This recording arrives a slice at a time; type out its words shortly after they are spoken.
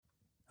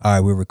All right,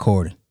 we're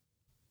recording.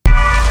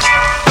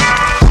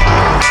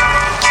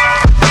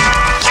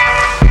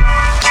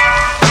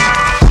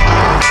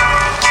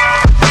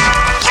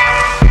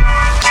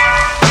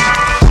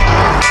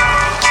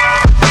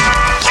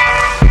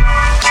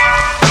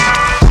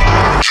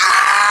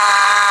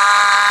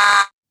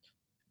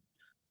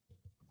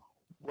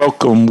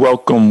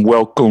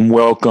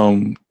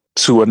 Welcome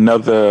to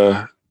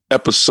another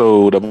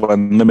episode of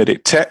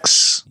Unlimited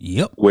Text,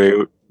 Yep.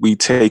 where we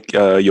take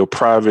your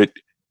private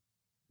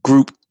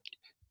group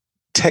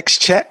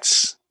text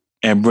chats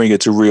and bring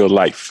it to real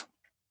life.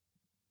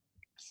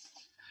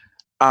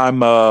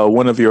 I'm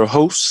one of your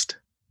hosts,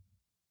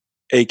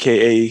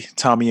 aka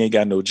Tommy Ain't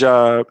Got No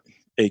Job,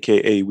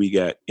 aka We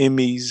Got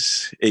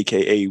Emmys,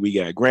 aka We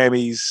Got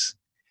Grammys,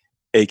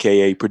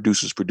 aka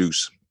Producers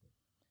Produce.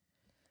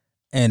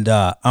 And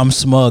I'm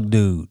Smug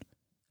Dude.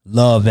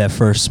 Love at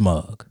first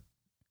smug.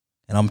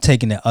 And I'm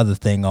taking that other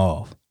thing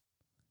off.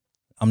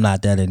 I'm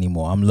not that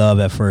anymore. I'm love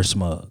at first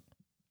smug.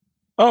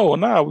 Oh,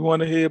 nah, we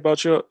want to hear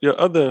about your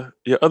other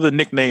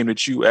nickname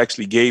that you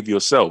actually gave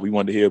yourself. We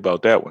want to hear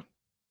about that one.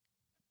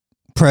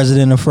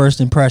 President of First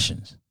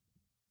Impressions.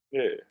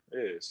 Yeah.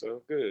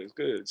 So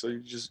good. So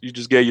you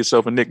just gave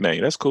yourself a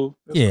nickname. That's cool.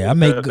 Yeah,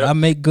 cool. I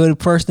make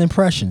good first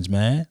impressions,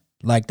 man.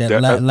 Like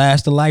that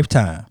last a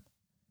lifetime.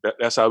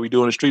 That's how we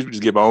do in the streets. We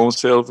just give our own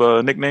self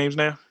nicknames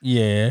now.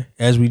 Yeah,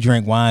 as we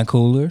drink wine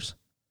coolers.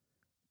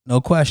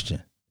 No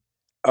question.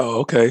 Oh,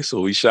 okay.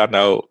 So we shouting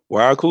out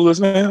wine coolers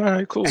now. All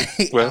right, cool.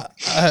 Well,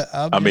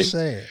 I'm just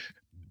saying.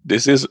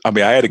 I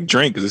had a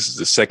drink because this is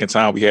the second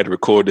time we had to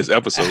record this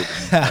episode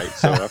tonight.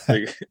 So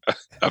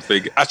I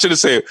figured I should have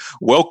said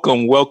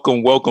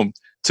welcome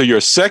to your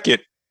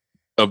second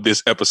of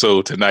this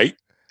episode tonight.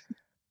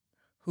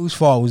 Whose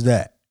fault was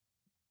that?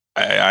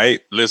 I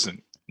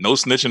listen. No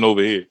snitching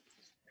over here.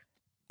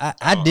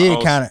 I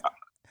did kind of.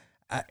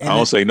 I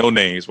don't say no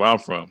names where I'm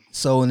from.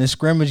 So in the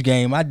scrimmage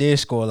game, I did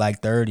score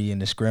like 30 in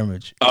the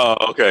scrimmage. Oh,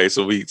 okay.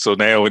 So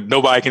now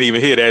nobody can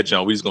even hear that,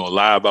 John. We just gonna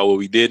lie about what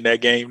we did in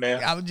that game now.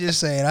 I was just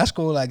saying I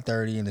scored like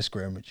 30 in the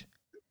scrimmage.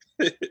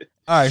 All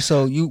right.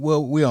 So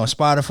we on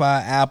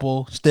Spotify,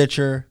 Apple,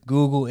 Stitcher,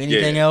 Google,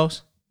 anything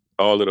else?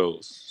 All of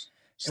those.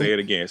 Say it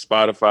again: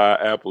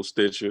 Spotify, Apple,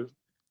 Stitcher,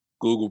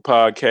 Google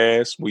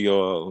Podcasts. We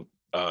on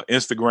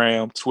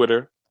Instagram,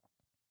 Twitter.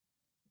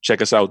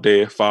 Check us out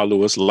there.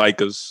 Follow us,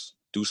 like us,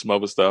 do some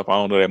other stuff. I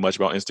don't know that much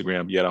about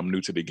Instagram yet. I'm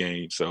new to the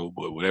game. So,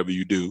 but whatever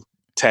you do,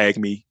 tag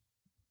me,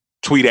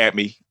 tweet at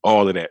me,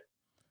 all of that.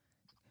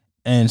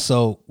 And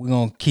so we're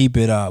going to keep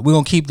it, we're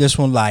going to keep this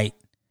one light.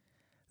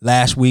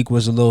 Last week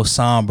was a little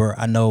somber.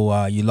 I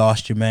know you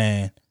lost your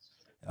man.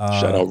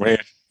 Shout out,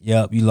 Rand.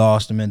 Yep, you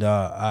lost him. And,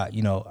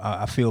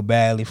 I feel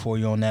badly for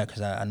you on that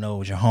because I know it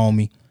was your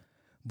homie.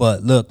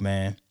 But look,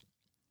 man,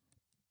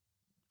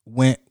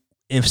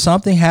 if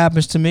something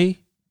happens to me,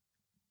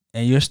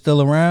 and you're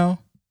still around?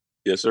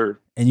 Yes, sir.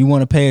 And you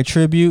want to pay a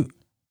tribute?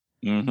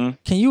 Mm-hmm.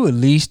 Can you at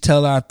least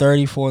tell our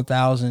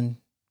 34,000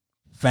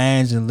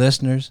 fans and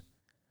listeners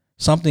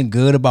something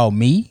good about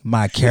me,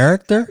 my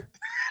character?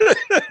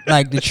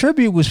 Like, the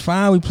tribute was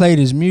fine. We played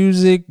his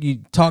music. You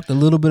talked a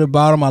little bit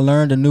about him. I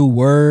learned a new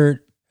word.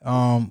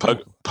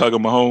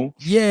 Pugga Mahone.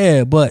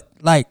 Yeah, but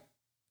like,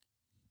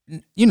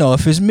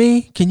 if it's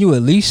me, can you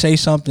at least say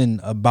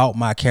something about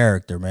my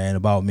character, man,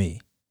 about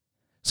me?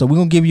 So we're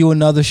going to give you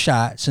another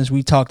shot since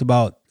we talked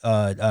about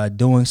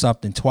doing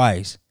something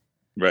twice.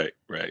 Right.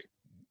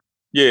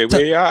 Yeah,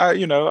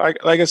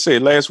 like I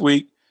said last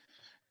week,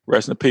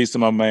 rest in peace to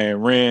my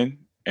man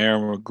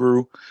Aaron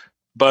McGrew.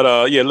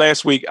 But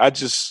last week I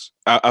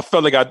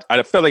felt like I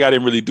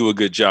didn't really do a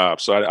good job.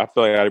 So I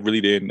felt like I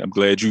really didn't. I'm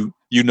glad you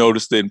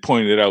noticed it and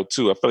pointed it out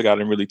too. I felt like I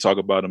didn't really talk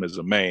about him as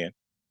a man.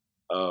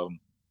 So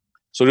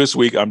this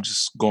week I'm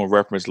just going to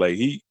reference like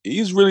he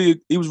was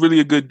really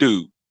a good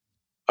dude.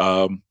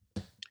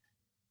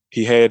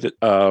 He had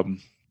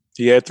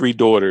 3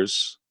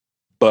 daughters,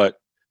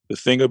 but the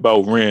thing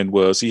about Ren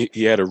was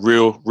he had a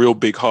real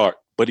big heart,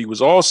 but he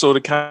was also the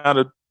kind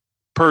of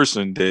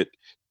person that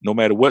no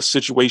matter what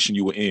situation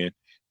you were in,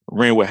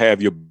 Ren would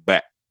have your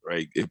back,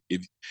 right?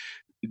 If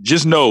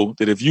just know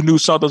that if you knew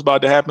something's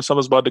about to happen,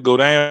 something's about to go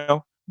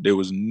down, there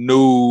was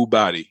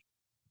nobody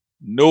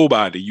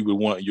you would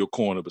want in your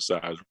corner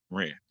besides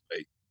Ren.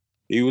 Like,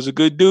 he was a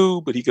good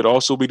dude, but he could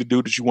also be the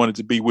dude that you wanted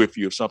to be with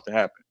you if something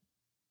happened.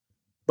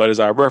 But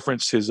as I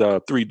referenced his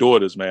 3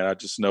 daughters, man, I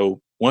just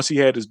know once he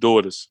had his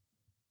daughters,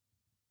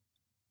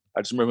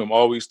 I just remember him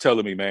always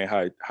telling me, man,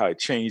 how it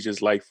changed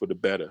his life for the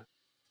better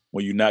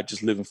when you're not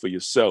just living for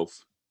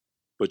yourself,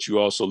 but you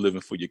also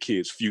living for your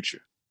kids'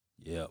 future.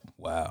 Yep.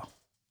 Wow.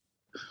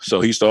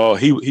 So he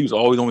was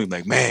always on me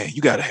like, man,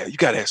 you gotta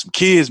have some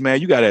kids, man.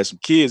 You gotta have some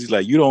kids. He's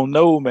like, you don't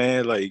know,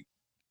 man. Like,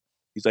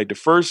 he's like, the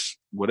first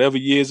whatever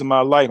years of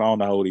my life, I don't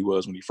know how old he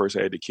was when he first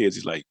had the kids.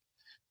 He's like,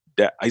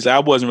 I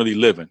wasn't really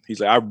living.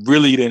 He's like, I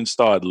really didn't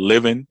start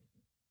living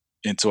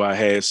until I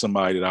had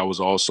somebody that I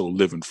was also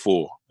living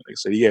for. Like I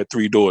said, he had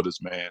 3 daughters,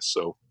 man.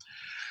 So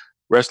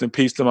rest in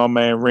peace to my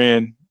man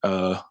Ren.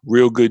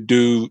 Real good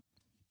dude.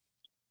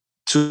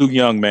 too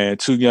young, man.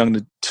 Too young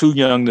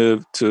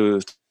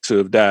to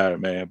have died,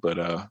 man.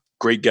 But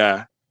great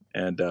guy,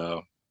 and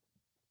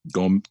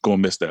gonna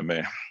miss that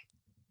man.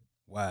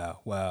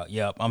 Wow.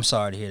 Yep. I'm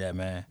sorry to hear that,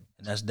 man.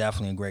 And that's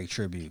definitely a great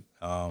tribute.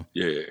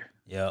 Yeah.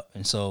 Yep.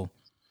 And so,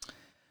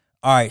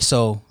 all right.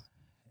 So,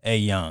 A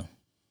Young.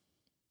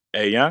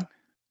 A Young?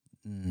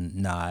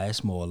 Nah,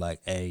 it's more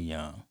like A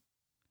Young.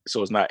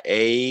 So it's not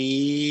A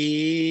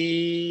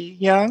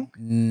Young?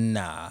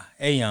 Nah,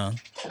 A Young.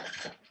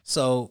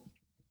 So,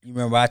 you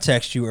remember I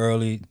texted you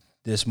early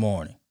this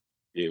morning.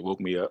 Yeah, woke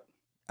me up.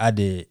 I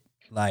did.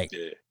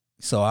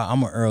 So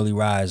I'm an early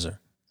riser.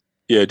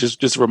 Yeah,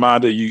 just a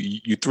reminder,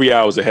 you 3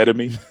 hours ahead of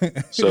me.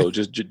 So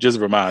just a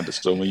reminder.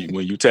 So when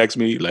you text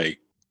me like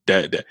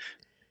that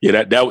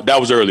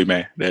was early,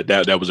 man.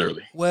 That was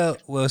early. Well,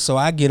 so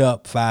I get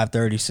up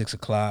 5:30, 6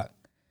 o'clock,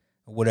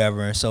 or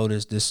whatever. And so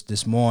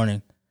this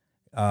morning,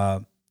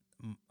 my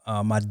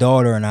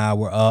daughter and I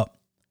were up.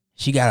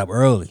 She got up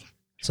early,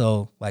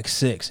 so like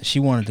 6. She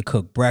wanted to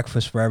cook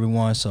breakfast for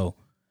everyone. So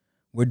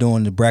we're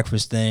doing the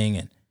breakfast thing,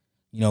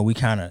 and we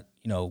kind of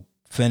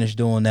finish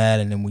doing that,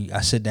 and then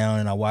I sit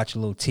down and I watch a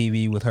little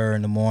TV with her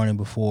in the morning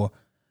before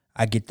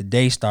I get the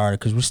day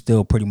started, because we're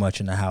still pretty much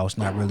in the house,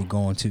 not really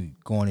going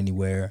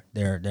anywhere.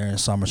 They're in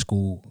summer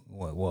school,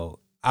 well,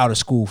 out of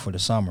school for the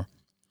summer.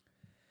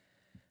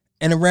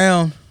 And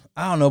around,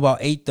 I don't know,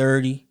 about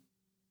 8:30,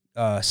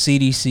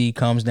 CDC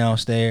comes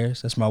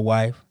downstairs. That's my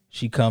wife.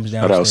 She comes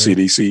downstairs. Shout out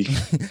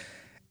CDC.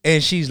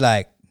 And she's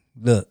like,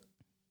 "Look,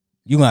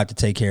 you're gonna have to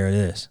take care of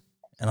this."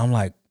 And I'm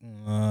like,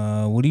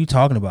 what are you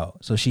talking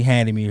about? So she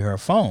handed me her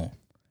phone.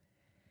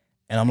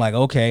 And I'm like,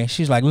 okay.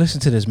 She's like, listen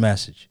to this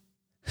message.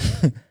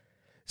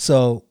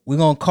 So we're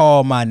going to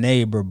call my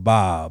neighbor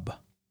Bob.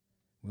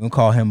 We're going to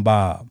call him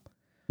Bob.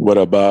 What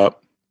up, Bob?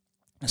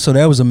 So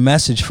there was a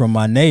message from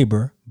my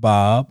neighbor,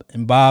 Bob.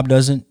 And Bob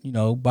doesn't,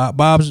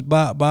 Bob,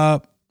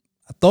 I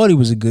thought he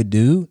was a good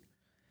dude.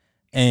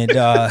 And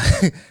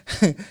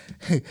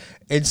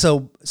and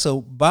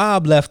so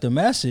Bob left a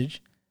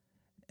message.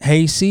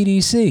 Hey,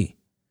 CDC.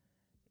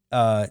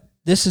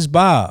 This is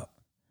Bob,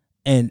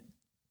 and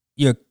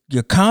your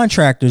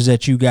contractors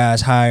that you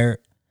guys hired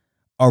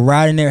are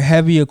riding their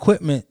heavy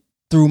equipment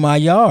through my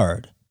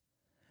yard.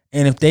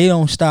 And if they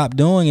don't stop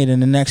doing it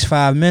in the next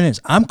 5 minutes,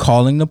 I'm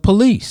calling the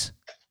police.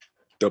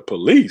 The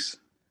police?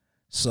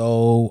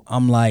 So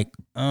I'm like,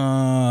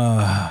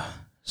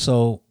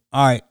 so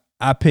all right,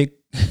 I pick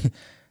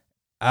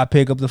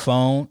up the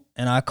phone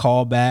and I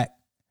call back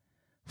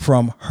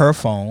from her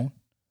phone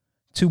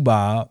to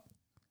Bob,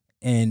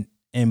 and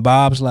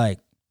Bob's like,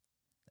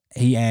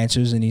 he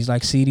answers and he's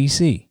like,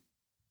 CDC,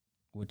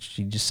 which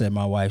she just said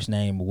my wife's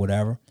name or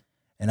whatever.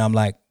 And I'm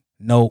like,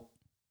 nope,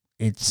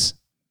 it's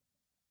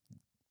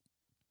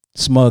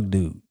Smug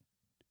Dude.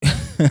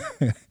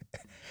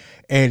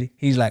 And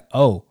he's like,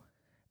 oh.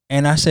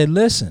 And I said,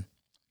 listen,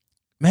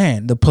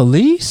 man, the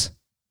police?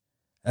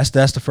 That's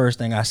the first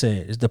thing I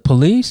said, is the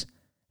police?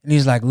 And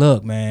he's like,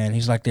 look, man,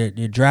 he's like, they're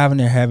driving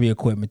their heavy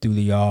equipment through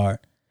the yard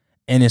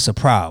and it's a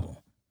problem.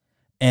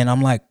 And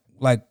I'm like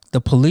the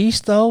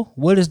police though,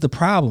 what is the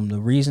problem? The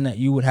reason that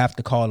you would have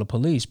to call the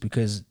police,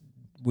 because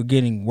we're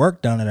getting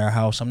work done at our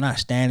house. I'm not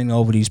standing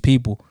over these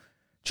people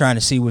trying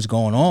to see what's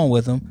going on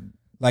with them.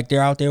 Like,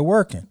 they're out there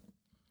working.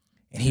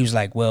 And he was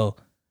like, well,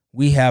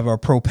 we have our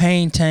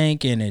propane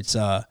tank and it's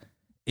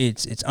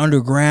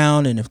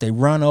underground. And if they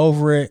run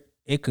over it,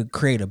 it could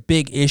create a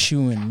big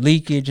issue and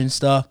leakage and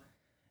stuff.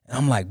 And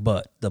I'm like,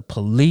 but the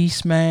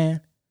police,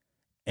 man.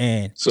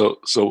 And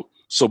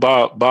So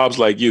Bob's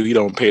like you. He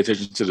don't pay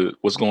attention to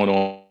what's going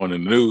on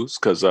in the news,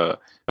 because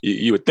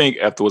you would think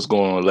after what's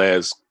going on the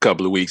last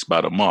couple of weeks,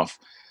 about a month,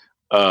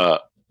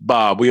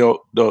 Bob, we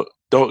don't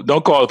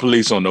call the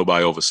police on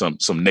nobody over some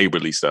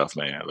neighborly stuff,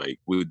 man. Like,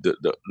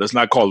 let's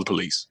not call the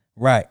police.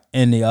 Right.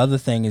 And the other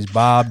thing is,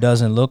 Bob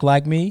doesn't look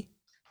like me.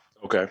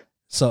 Okay.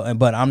 So,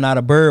 but I'm not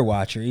a bird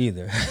watcher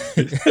either.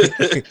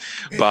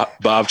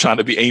 Bob trying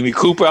to be Amy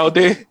Cooper out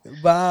there.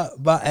 Bob,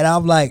 and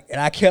I'm like, and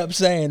I kept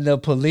saying the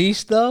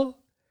police though.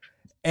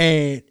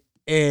 And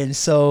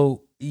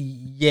so,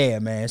 yeah,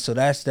 man. So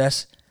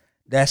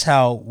that's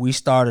how we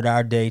started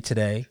our day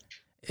today,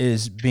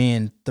 is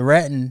being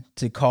threatened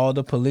to call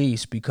the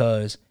police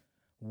because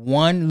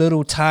one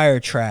little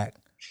tire track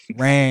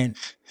ran,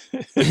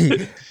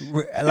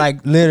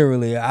 like,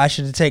 literally. I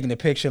should have taken a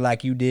picture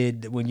like you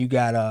did when you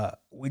got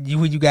when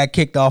you got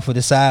kicked off of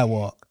the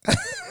sidewalk.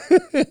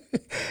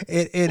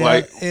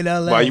 in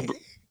LA.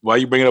 Why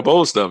you bringing up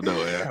old stuff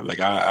though? Yeah? Like,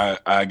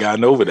 I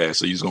gotten over that,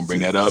 so you just gonna bring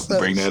that up?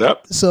 Bring that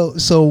up.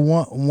 So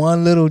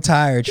one little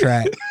tire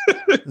track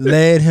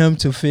led him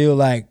to feel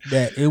like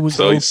that it was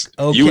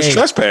okay. You was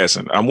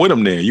trespassing. I'm with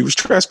him there. You was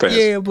trespassing.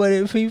 Yeah, but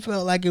if he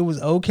felt like it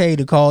was okay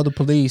to call the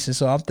police, and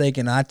so I'm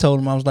thinking, I told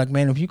him, I was like,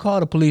 man, if you call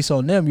the police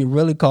on them, you're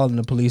really calling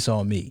the police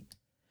on me,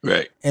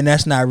 right? And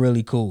that's not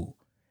really cool.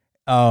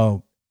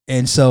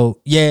 And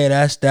so yeah,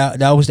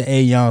 that was the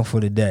A Young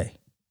for the day.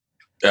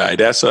 All right,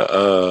 that's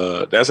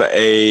a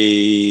A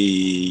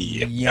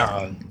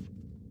Young.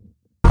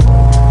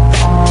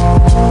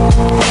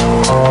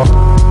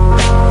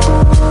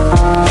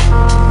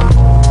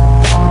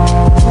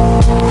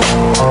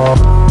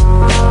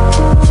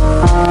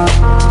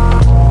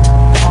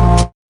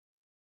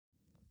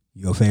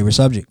 favorite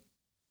subject?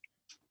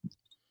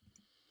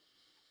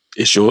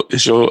 It's your.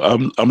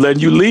 I'm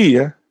letting you lead.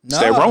 Yeah? It's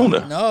that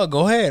Rona. No,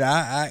 go ahead.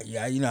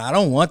 I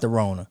don't want the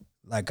Rona.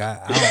 Like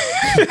I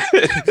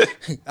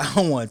I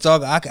don't want to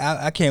talk.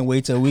 I can't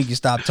wait till we can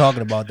stop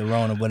talking about the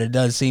Rona, but it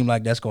doesn't seem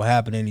like that's gonna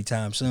happen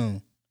anytime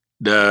soon.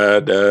 Now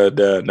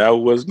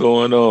what's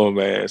going on,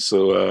 man?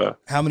 So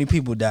how many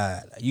people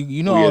died?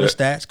 You know all the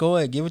stats. Go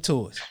ahead, give it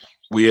to us.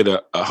 We had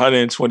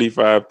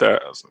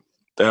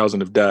 125,000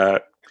 have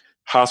died.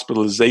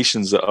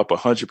 Hospitalizations are up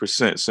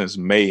 100% since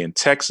May in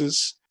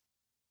Texas,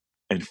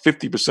 and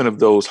 50% of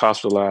those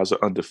hospitalized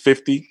are under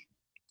 50,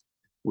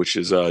 which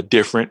is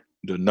different.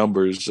 The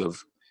numbers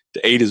of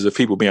the ages of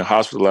people being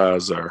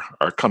hospitalized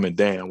are coming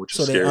down, which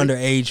is scary. So they're under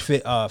age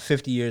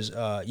 50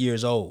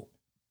 years old.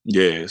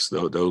 Yes,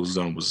 those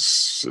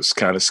numbers is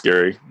kind of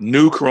scary.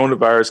 New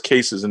coronavirus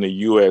cases in the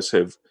U.S.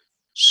 have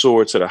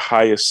soared to the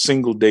highest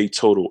single-day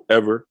total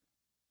ever.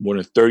 More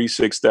than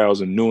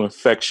 36,000 new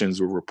infections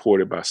were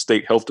reported by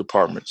state health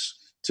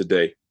departments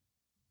today,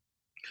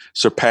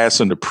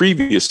 surpassing the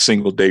previous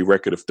single-day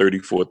record of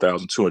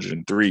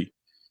 34,203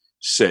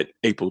 set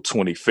April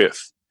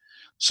 25th.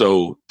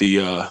 So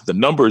the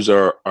numbers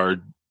are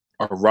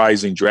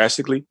rising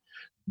drastically.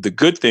 The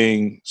good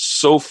thing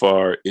so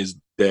far is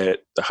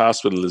that the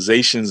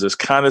hospitalizations is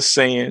kind of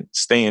staying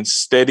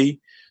steady,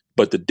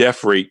 but the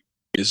death rate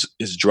is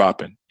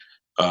dropping.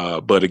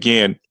 But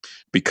again,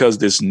 because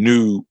this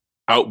new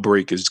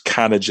outbreak is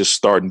kind of just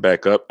starting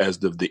back up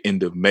as of the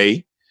end of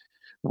May,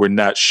 we're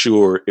not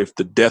sure if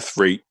the death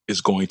rate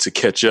is going to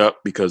catch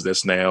up, because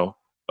that's now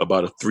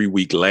about a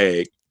 3-week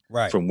lag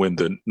from when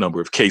the number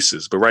of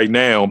cases. But right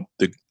now,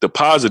 the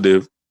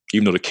positive,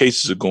 even though the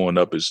cases are going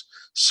up, is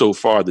so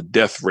far the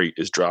death rate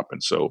is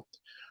dropping. So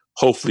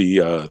hopefully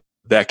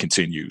that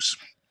continues.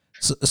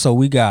 So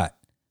we got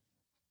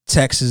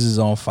Texas is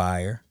on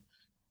fire.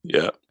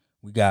 Yeah.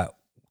 We got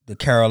the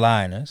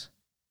Carolinas.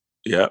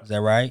 Yeah. Is that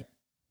right?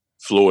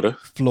 Florida.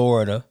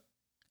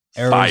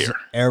 Fire.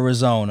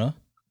 Arizona.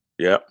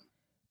 Yep.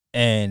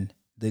 And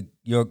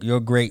your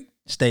great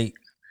state.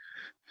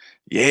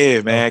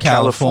 Yeah, man.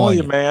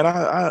 California, man.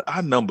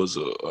 Our numbers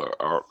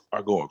are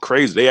going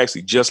crazy. They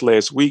actually just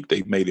last week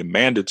they made it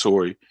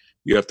mandatory.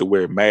 You have to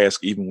wear a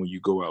mask even when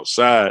you go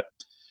outside.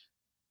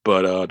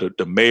 But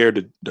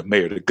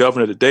the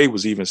governor today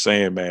was even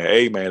saying, man,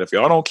 hey man, if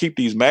y'all don't keep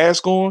these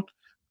masks on,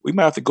 we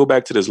might have to go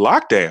back to this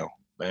lockdown,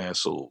 man.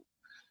 So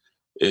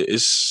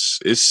it's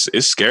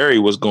scary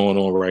what's going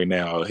on right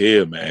now out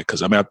here, man.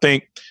 Because I mean, I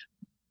think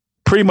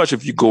pretty much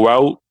if you go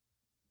out,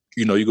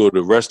 you go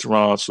to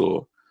restaurants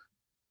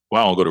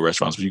I don't go to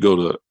restaurants, but you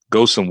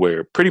go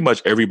somewhere, pretty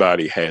much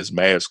everybody has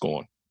masks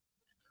on.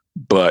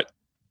 But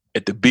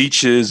at the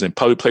beaches and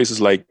public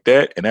places like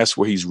that, and that's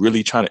where he's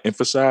really trying to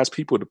emphasize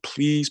people to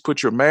please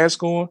put your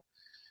mask on.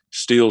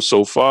 Still,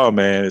 so far,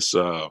 man, it's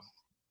no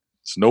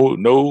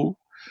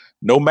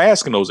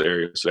mask in those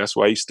areas. So that's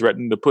why he's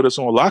threatening to put us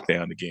on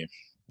lockdown again.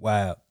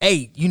 Wow.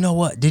 Hey, you know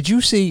what? Did you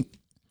see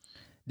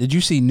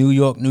New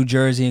York, New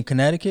Jersey, and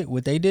Connecticut,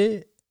 what they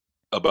did?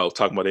 About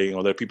talking about they ain't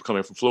gonna let people come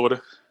in from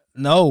Florida?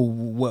 No,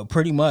 well,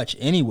 pretty much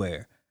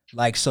anywhere.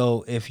 Like,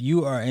 so if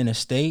you are in a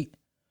state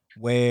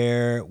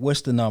where, what's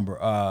the number?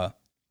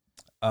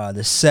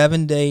 The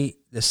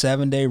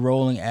 7-day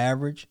rolling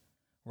average,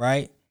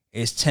 right,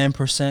 is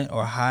 10%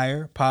 or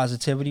higher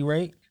positivity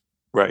rate.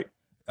 Right.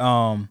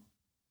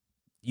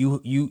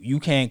 You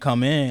can't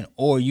come in,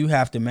 or you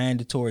have to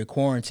mandatory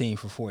quarantine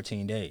for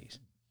 14 days.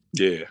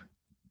 Yeah.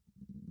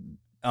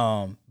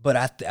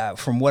 But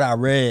from what I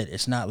read,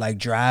 it's not like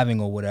driving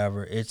or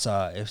whatever. It's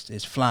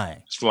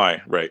flying. It's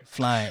flying, right?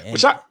 Flying.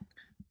 Which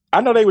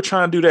I know they were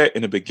trying to do that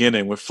in the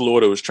beginning when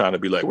Florida was trying to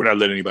be like, we're not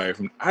letting anybody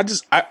from. I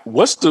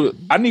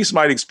need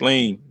somebody to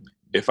explain,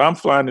 if I'm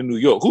flying to New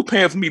York, who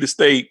paying for me to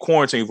stay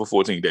quarantined for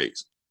 14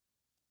 days?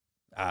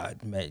 I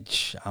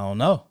don't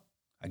know.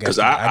 I guess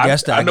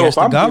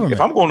the government.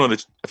 If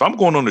I'm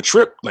going on the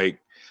trip, like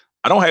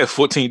I don't have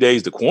 14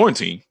 days to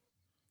quarantine.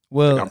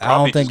 Well, like, I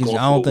don't think a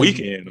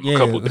weekend, a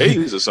couple of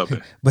days or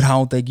something. But I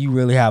don't think you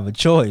really have a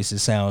choice. It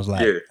sounds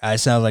like it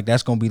sounds like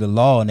that's going to be the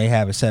law, and they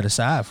have it set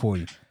aside for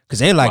you. Because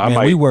they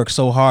we work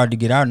so hard to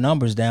get our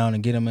numbers down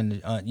and get them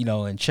in,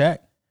 in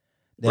check.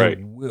 That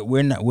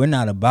we're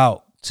not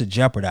about to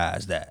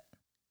jeopardize that.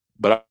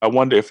 But I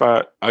wonder if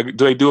do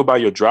they do it by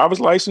your driver's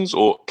license,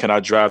 or can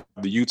I drive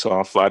to Utah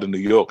and fly to New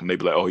York and they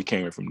be like, oh, he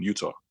came in from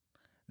Utah?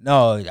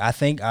 No, I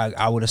think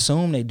I would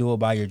assume they do it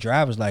by your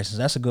driver's license.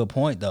 That's a good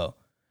point though.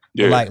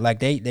 Yeah. Like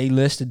they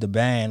listed the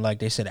ban, like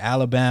they said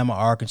Alabama,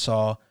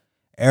 Arkansas,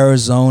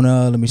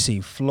 Arizona, let me see,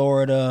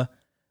 Florida,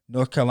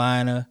 North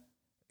Carolina.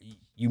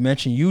 You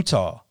mentioned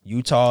Utah.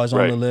 Utah is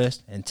on the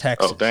list, and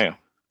Texas. Oh, damn.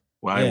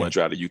 Well, I didn't want to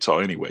drive to Utah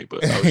anyway,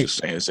 but I was just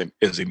saying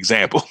as an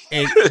example.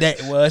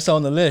 It's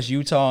on the list,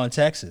 Utah and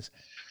Texas.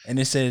 And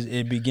it says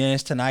it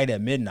begins tonight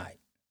at midnight.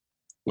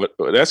 Well,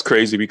 that's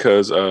crazy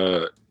because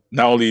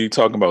not only are you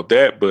talking about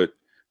that, but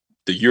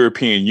the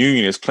European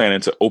Union is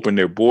planning to open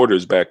their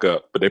borders back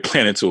up, but they're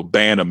planning to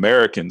ban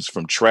Americans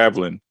from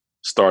traveling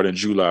starting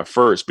July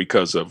 1st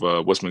because of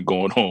what's been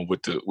going on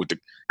with the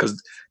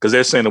because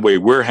they're saying the way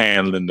we're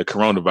handling the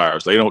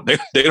coronavirus,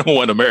 they don't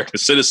want American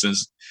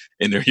citizens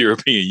in the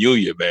European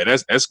Union, man.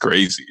 That's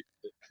crazy.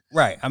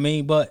 Right. I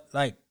mean, but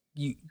like,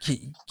 you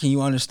can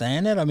you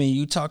understand that? I mean,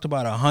 you talked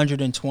about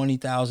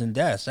 120,000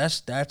 deaths.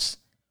 That's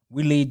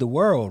we lead the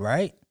world,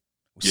 right?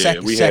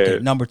 Yeah,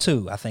 Second, number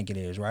two, I think it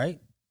is, right?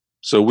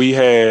 So we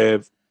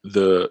have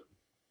the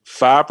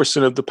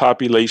 5% of the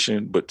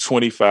population, but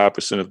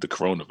 25% of the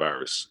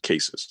coronavirus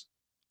cases.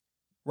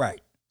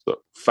 Right. So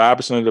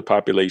 5% of the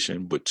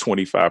population, but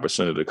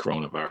 25% of the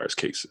coronavirus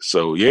cases.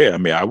 So yeah, I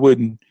mean, I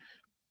wouldn't.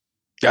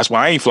 That's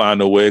why I ain't flying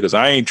nowhere because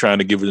I ain't trying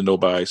to give it to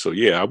nobody. So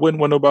yeah, I wouldn't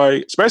want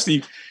nobody,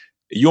 especially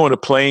you on a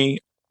plane.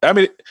 I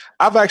mean,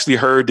 I've actually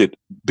heard that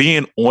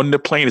being on the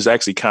plane is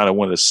actually kind of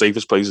one of the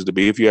safest places to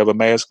be if you have a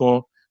mask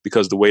on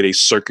because the way they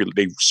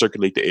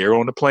circulate the air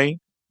on the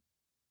plane.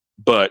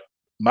 But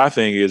my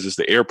thing is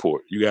the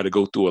airport. You got to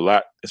go through a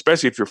lot,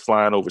 especially if you're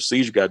flying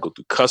overseas. You got to go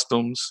through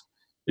customs.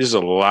 There's a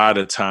lot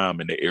of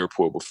time in the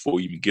airport before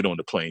you even get on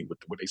the plane.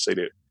 When they say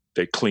that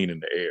they're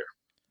cleaning the air.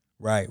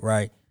 Right.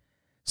 Right.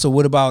 So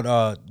what about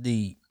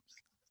the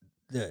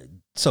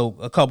so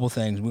a couple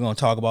things. We're gonna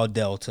talk about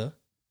Delta.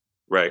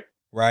 Right.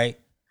 Right.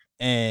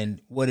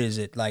 And what is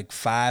it, like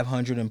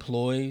 500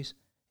 employees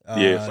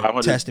Yeah,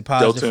 500 tested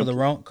positive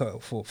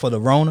for the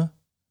Rona?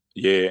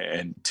 Yeah,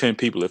 and 10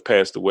 people have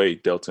passed away,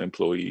 Delta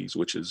employees,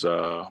 which is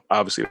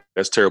obviously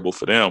that's terrible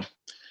for them.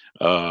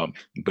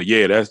 But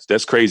yeah,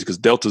 that's crazy because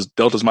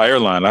Delta's my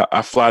airline.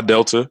 I fly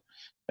Delta,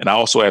 and I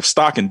also have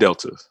stock in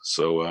Delta,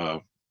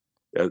 so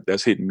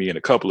that's hitting me in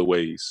a couple of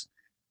ways.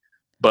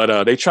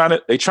 But they trying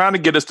to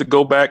get us to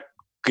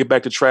get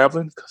back to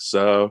traveling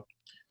because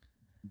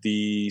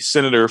the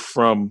senator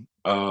from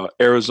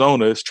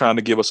Arizona is trying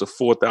to give us a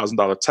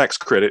 $4,000 tax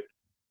credit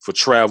for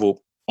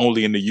travel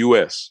only in the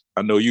U.S.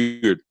 I know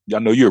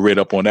you're read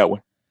up on that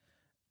one.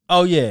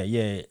 Oh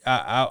yeah.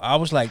 I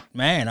was like,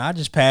 man, I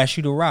just pass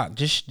you the rock.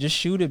 Just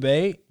shoot it,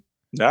 babe.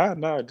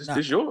 Nah,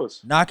 this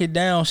yours. Knock it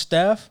down,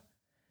 Steph.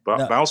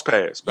 Bounce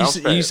pass.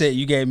 You said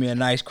you gave me a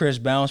nice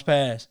crisp bounce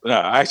pass.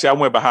 Nah, actually, I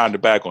went behind the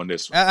back on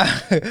this one.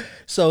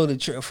 So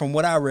from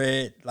what I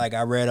read, like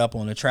I read up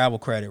on the travel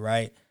credit,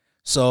 right?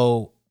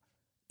 So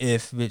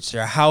if it's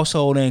your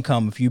household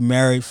income, if you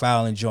married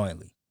filing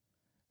jointly,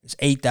 it's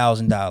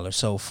 $8,000,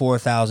 so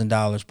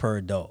 $4,000 per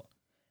adult.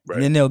 Right.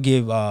 And then they'll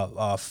give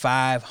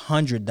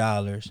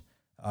 $500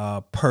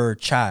 per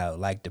child,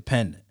 like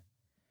dependent.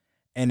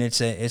 And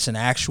it's an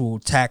actual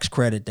tax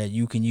credit that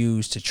you can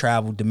use to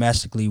travel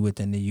domestically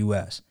within the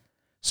U.S.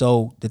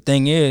 So the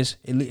thing is,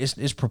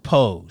 it's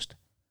proposed,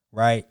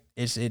 right?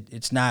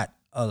 It's not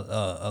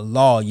a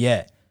law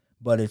yet,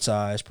 but it's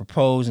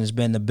proposed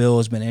and the bill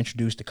has been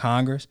introduced to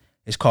Congress.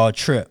 It's called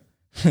TRIP,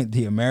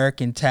 the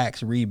American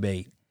Tax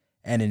Rebate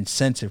and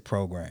Incentive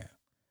Program,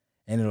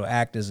 and it'll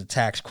act as a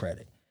tax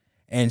credit.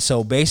 And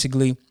so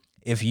basically,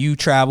 if you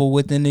travel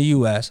within the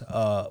U.S.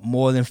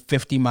 More than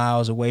 50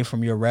 miles away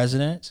from your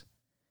residence,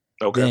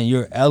 then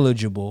you're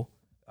eligible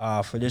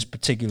for this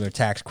particular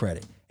tax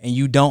credit. And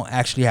you don't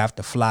actually have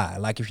to fly.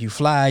 Like if you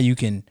fly, you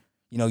can,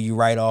 you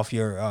write off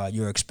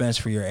your expense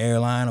for your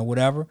airline or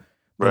whatever.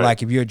 But right.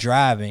 Like if you're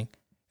driving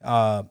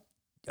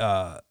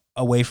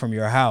away from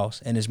your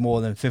house and it's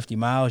more than 50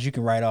 miles, you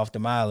can write off the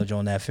mileage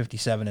on that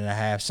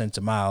 57.5 cents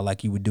a mile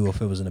like you would do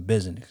if it was in a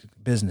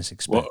business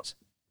expense. Well,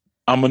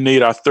 I'm gonna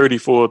need our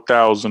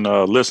 34,000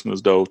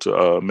 listeners though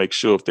to make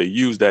sure if they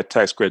use that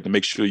tax credit to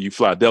make sure you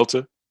fly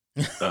Delta,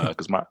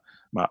 because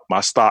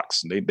my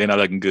stocks they're not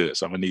looking good,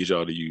 so I'm gonna need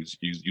y'all to use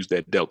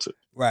that Delta.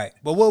 Right,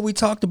 but what we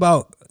talked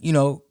about,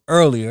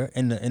 earlier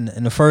in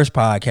the first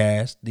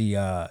podcast,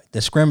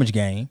 the scrimmage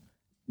game.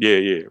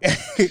 Yeah.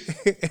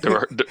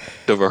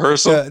 the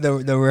rehearsal.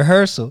 The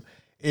rehearsal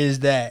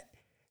is that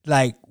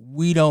like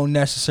we don't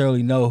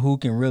necessarily know who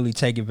can really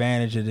take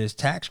advantage of this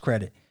tax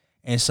credit.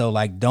 And so,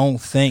 like, don't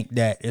think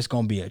that it's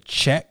gonna be a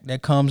check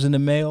that comes in the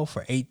mail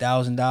for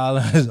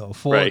 $8,000 or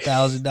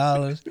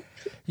 $4,000.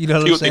 You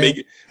know what I'm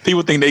saying?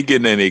 People think they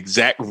getting an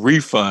exact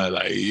refund.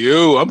 Like,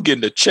 yo, I'm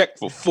getting a check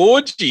for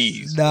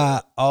 $4,000.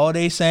 Nah, all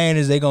they saying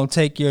is they gonna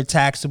take your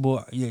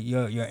taxable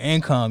your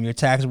income, your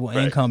taxable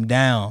income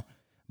down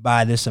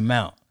by this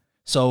amount.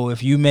 So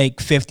if you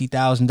make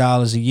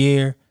 $50,000 a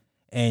year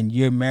and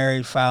you're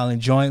married filing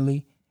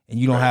jointly and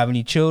you don't have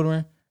any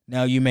children,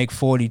 now you make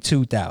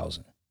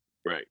 $42,000.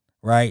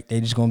 Right? They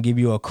just gonna give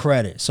you a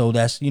credit. So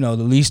that's, the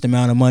least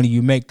amount of money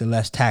you make, the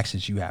less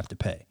taxes you have to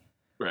pay.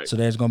 Right. So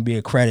there's gonna be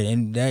a credit.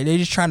 And they're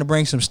just trying to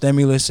bring some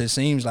stimulus, it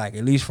seems like,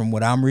 at least from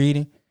what I'm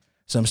reading,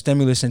 some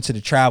stimulus into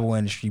the travel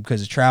industry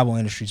because the travel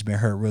industry's been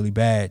hurt really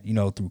bad,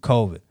 through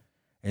COVID.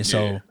 And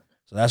so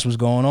that's what's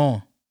going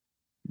on.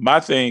 My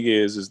thing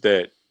is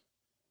that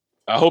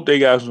I hope they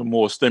got some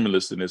more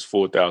stimulus than this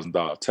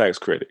 $4,000 tax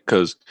credit,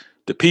 because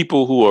the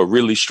people who are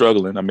really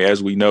struggling, I mean,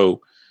 as we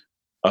know,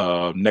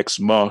 next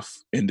month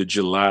into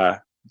July,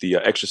 the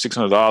extra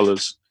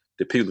 $600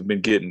 that people have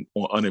been getting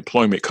on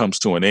unemployment comes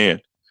to an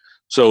end.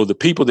 So the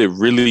people that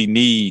really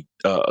need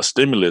a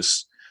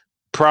stimulus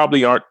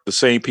probably aren't the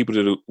same people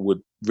that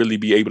would really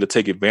be able to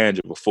take advantage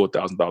of a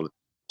 $4,000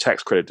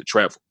 tax credit to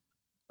travel.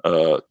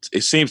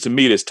 It seems to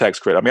me this tax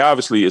credit, I mean,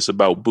 obviously it's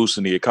about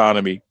boosting the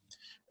economy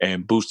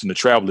and boosting the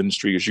travel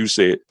industry, as you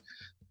said.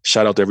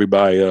 Shout out to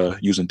everybody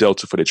using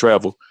Delta for their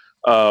travel,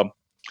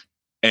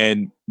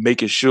 and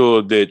making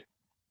sure that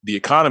the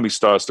economy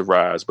starts to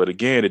rise. But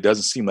again, it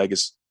doesn't seem like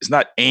it's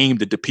not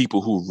aimed at the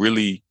people who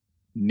really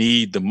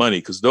need the money,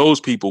 because those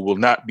people will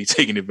not be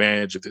taking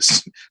advantage of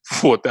this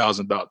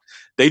 $4,000.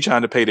 They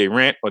trying to pay their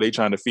rent or they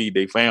trying to feed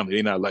their family.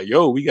 They're not like,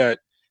 yo, we got.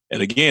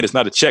 And again, it's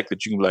not a check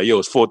that you can be like, yo,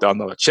 it's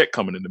 $4,000 check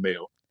coming in the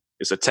mail.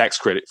 It's a tax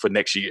credit for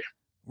next year.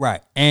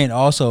 Right. And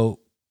also,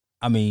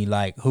 I mean,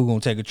 like, who gonna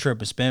take a trip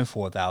and spend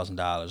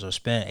 $4,000 or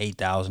spend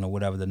 $8,000 or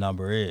whatever the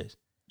number is?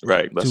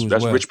 Right.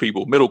 That's rich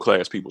people, middle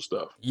class people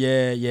stuff.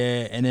 Yeah,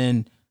 yeah. And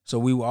then, so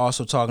we were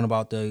also talking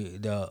about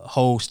the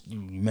whole,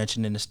 you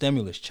mentioned in the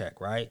stimulus check,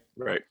 right?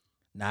 Right.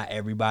 Not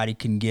everybody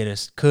can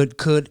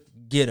could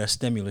get a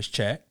stimulus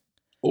check.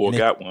 Or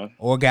got one.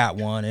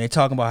 And they're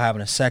talking about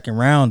having a second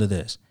round of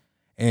this.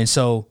 And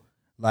so,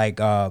 like,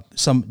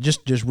 some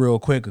just real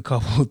quick, a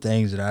couple of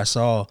things that I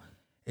saw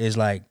is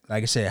like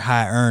I said,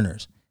 high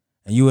earners,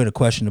 and you had a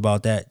question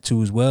about that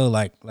too as well.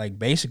 Like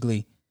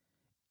basically,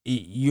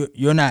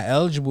 you're not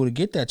eligible to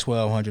get that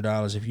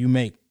 $1,200 if you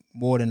make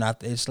more than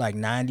it's like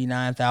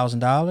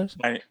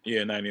 $99,000.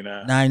 Yeah,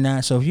 99.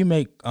 99. So if you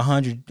make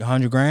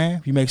 100 grand,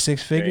 if you make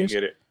six figures,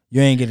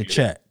 you ain't get a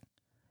check.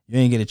 You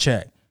ain't get a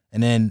check,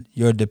 and then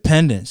your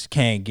dependents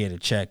can't get a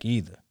check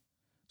either.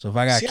 So if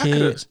I got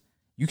kids.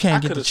 You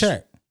can't get the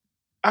check.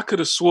 I could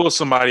have swore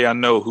somebody I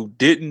know who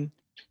didn't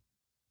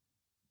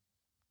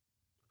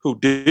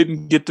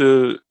get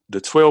the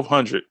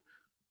 1,200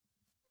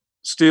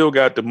 still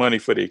got the money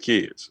for their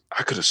kids.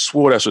 I could have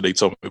swore that's what they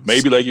told me.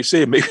 Maybe, like you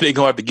said, maybe they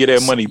gonna have to get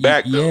that money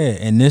back. Though. Yeah,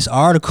 in this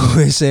article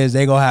it says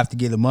they gonna have to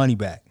get the money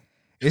back.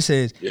 It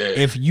says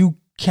if you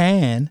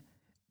can,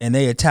 and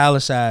they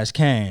italicize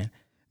can,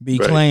 be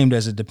claimed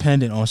as a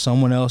dependent on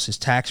someone else's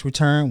tax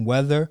return,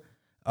 whether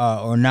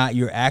or not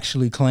you're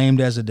actually claimed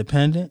as a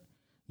dependent,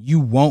 you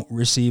won't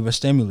receive a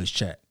stimulus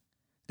check.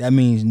 That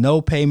means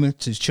no payment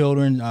to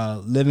children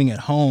living at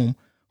home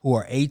who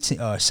are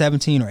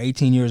 17 or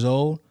 18 years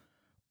old,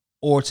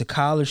 or to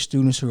college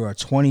students who are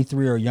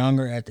 23 or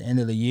younger at the end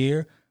of the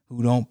year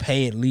who don't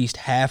pay at least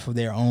half of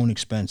their own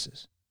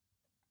expenses.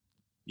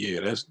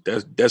 Yeah,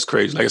 that's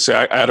crazy. Like I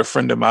said, I had a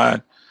friend of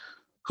mine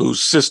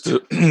whose sister,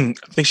 I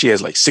think she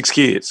has like 6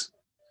 kids.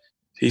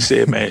 He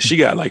said, man, she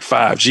got like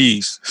 5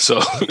 G's.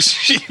 So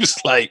she was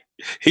like,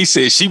 he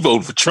said she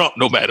voted for Trump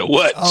no matter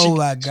what. Oh,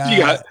 my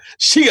God.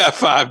 She got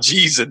 5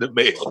 G's in the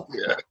mail.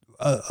 Yeah.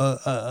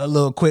 A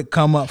little quick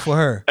come up for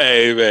her.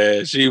 Hey,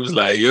 man, she was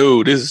like,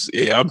 yo,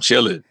 I'm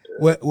chilling.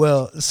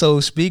 Well,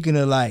 so speaking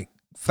of like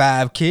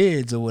 5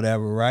 kids or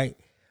whatever, right?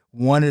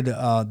 One of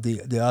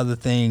the other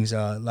things,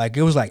 like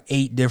it was like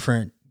 8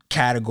 different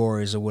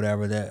categories or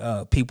whatever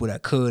that people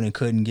that could and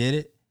couldn't get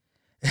it.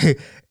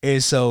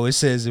 And so it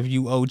says if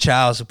you owe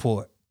child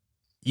support,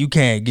 you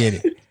can't get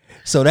it.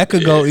 So that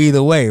could go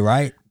either way,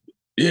 right?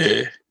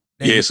 Yeah.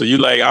 Yeah. So you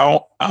like,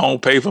 I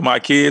don't pay for my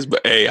kids,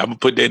 but hey, I'm gonna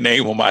put their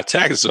name on my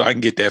taxes so I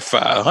can get that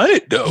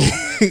 500 though.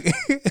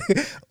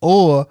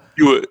 Or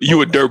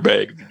you a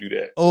dirtbag if you do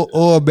that.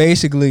 Or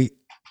basically,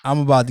 I'm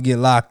about to get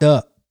locked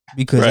up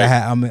because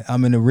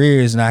I'm in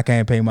arrears and I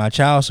can't pay my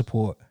child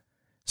support.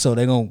 So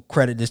they're gonna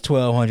credit this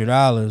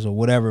 $1,200 or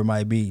whatever it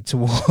might be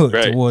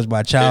towards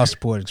my child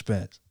support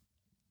expense.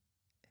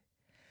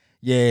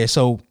 Yeah.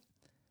 So,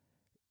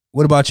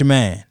 what about your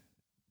man?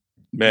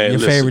 Man, your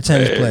favorite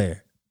tennis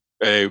player?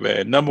 Hey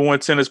man, number 1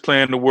 tennis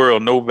player in the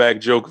world, Novak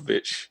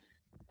Djokovic.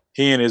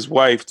 He and his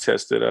wife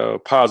tested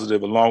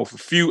positive, along with a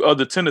few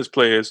other tennis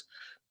players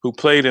who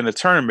played in a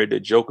tournament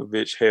that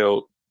Djokovic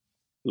held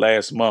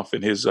last month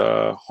in his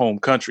home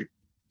country.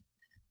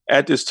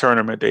 At this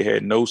tournament, they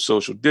had no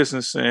social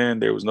distancing.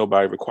 There was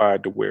nobody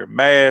required to wear a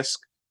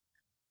mask.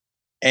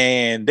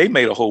 And they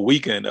made a whole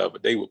weekend of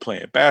it. They were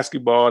playing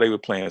basketball. They were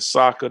playing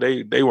soccer.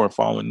 They weren't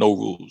following no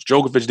rules.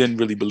 Djokovic didn't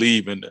really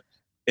believe in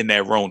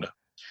that Rona.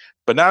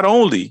 But not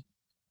only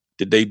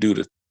did they do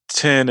the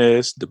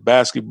tennis, the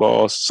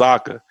basketball,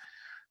 soccer,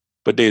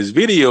 but there's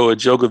video of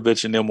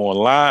Djokovic and them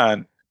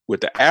online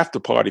with the after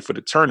party for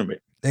the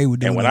tournament. They were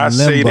doing and when I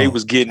say they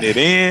was getting it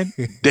in,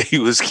 they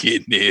was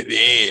getting it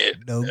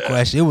in. No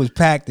question. It was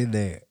packed in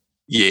there.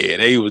 Yeah,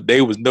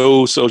 they was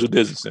no social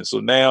distancing. So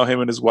now him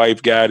and his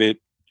wife got it.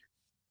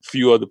 A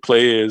few other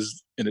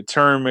players in the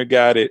tournament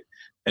got it.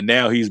 And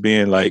now he's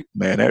being like,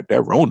 man,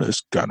 that Rona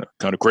is kind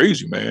of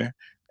crazy, man.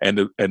 And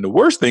the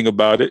worst thing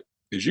about it,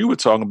 as you were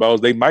talking about,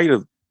 is they might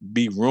have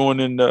be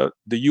ruining the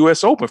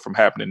U.S. Open from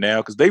happening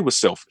now because they were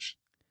selfish.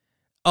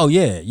 Oh,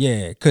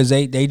 yeah. Because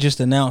they just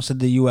announced that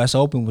the U.S.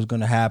 Open was going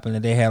to happen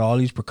and they had all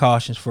these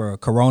precautions for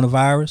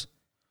coronavirus.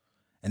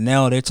 And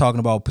now they're talking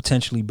about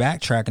potentially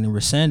backtracking and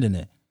rescinding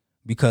it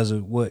because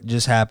of what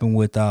just happened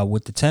with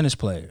the tennis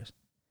players.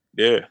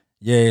 Yeah.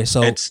 Yeah,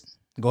 so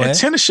go ahead.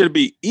 Tennis should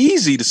be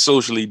easy to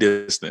socially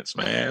distance,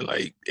 man.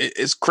 Like,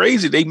 it's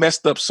crazy. They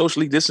messed up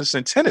socially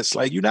distancing tennis.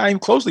 Like, you're not even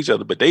close to each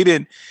other, but they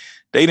didn't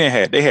They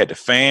had the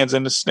fans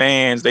in the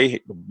stands. They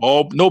hit the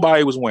ball.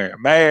 Nobody was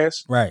wearing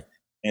masks. Right.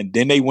 And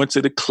then they went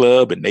to the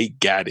club and they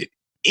got it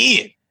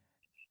in.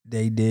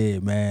 They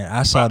did, man.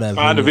 I saw that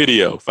Find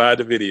video.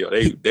 the video.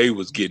 They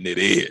was getting it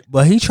in.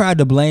 But he tried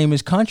to blame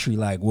his country.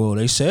 Like, well,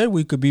 they said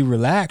we could be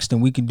relaxed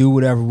and we can do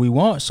whatever we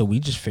want. So we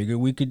just figured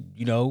we could,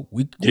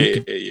 we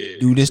could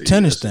do this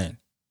tennis thing.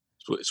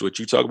 It's what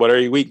you talk about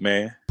every week,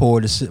 man.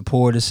 Poor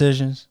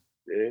decisions.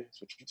 Yeah,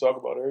 it's what you talk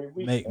about every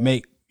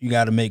week. You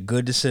got to make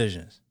good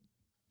decisions.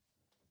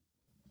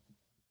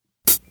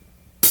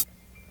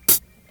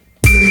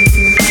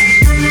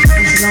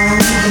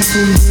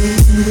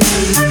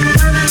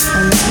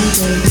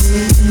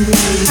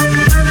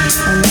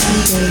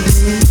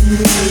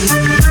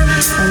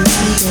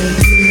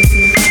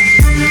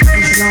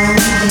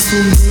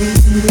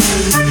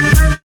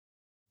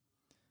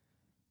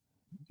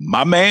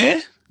 My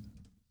man,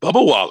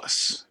 Bubba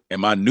Wallace. And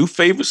my new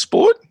favorite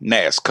sport,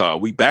 NASCAR.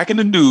 We back in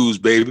the news,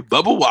 baby.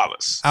 Bubba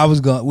Wallace.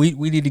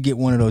 We need to get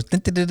one of those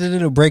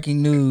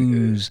breaking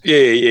news.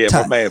 Yeah,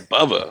 my man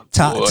Bubba.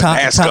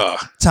 NASCAR.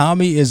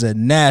 Tommy is a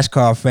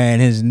NASCAR fan.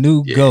 His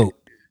new GOAT.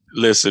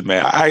 Listen,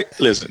 man.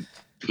 Let's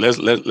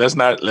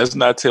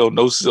not tell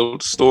no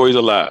stories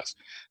or lies.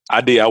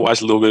 I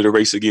watched a little bit of the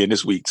race again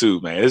this week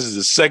too, man. This is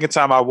the second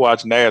time I've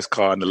watched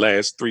NASCAR in the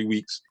last 3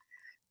 weeks,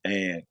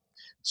 and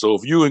so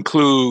if you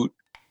include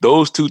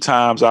those 2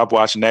 times I've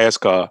watched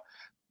NASCAR,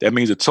 that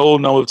means the total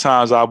number of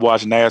times I've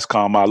watched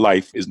NASCAR in my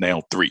life is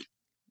now 3.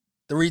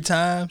 3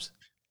 times?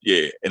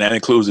 Yeah, and that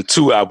includes the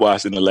 2 I've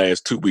watched in the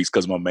last 2 weeks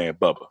because of my man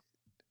Bubba.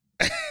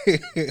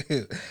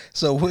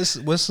 So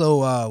what's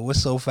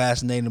so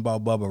fascinating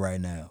about Bubba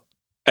right now?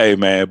 Hey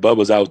man,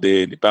 Bubba's out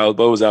there.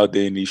 Bubba's out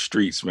there in these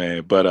streets,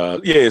 man.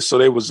 But so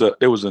there was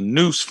a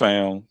noose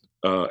found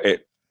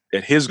at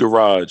his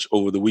garage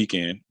over the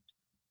weekend.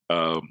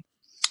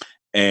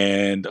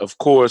 And of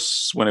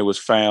course, when it was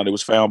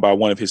found by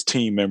one of his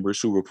team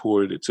members who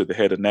reported it to the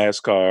head of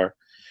NASCAR,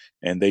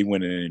 and they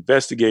went and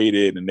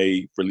investigated, and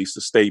they released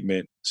a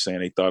statement saying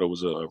they thought it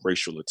was a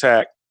racial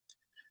attack.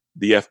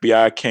 The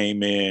FBI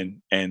came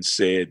in and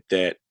said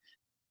that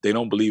they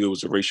don't believe it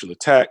was a racial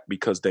attack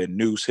because that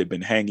noose had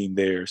been hanging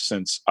there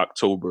since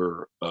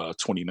October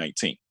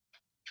 2019.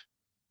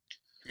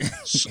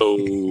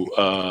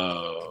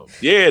 So,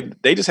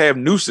 they just have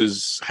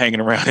nooses hanging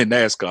around in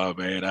NASCAR,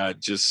 man.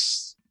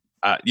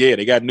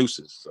 They got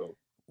nooses. So,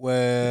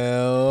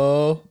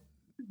 well,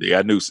 they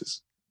got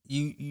nooses.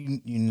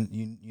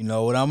 You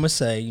know what I'm gonna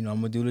say. I'm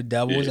gonna do the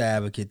devil's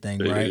advocate thing,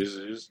 right?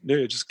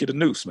 Just get a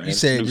noose, man. You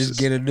said just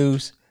get a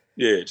noose.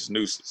 Yeah, just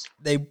nooses.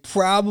 They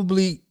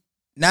probably,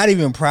 not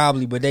even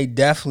probably, but they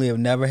definitely have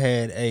never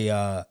had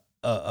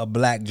a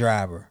black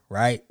driver,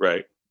 right?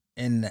 Right.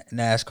 In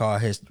NASCAR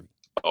history.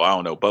 Oh, I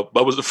don't know. But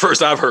was the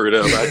first I've heard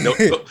of.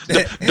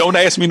 Don't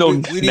ask me no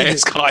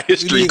NASCAR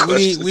history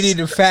questions. We need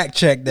to fact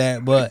check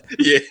that, but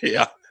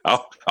yeah.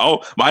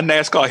 My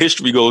NASCAR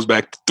history goes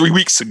back 3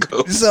 weeks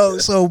ago.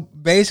 So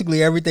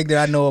basically everything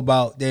that I know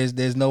about,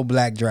 there's no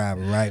black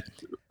driver, right?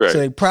 So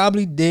they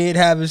probably did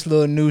have this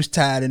little noose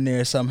tied in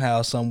there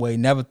somehow, some way.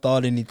 Never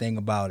thought anything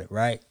about it,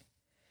 right?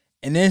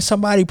 And then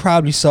somebody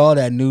probably saw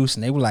that noose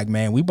and they were like,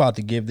 "Man, we about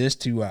to give this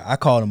to." I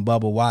called him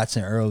Bubba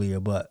Watson earlier,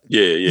 but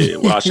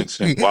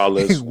Washington,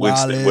 Wallace,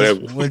 Winston,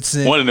 whatever,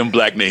 Woodson. One of them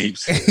black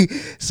names.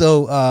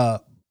 So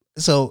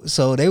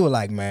they were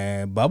like,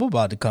 "Man, Bubba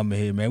about to come in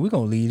here, man. We're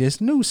gonna leave this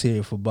noose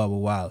here for Bubba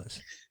Wallace.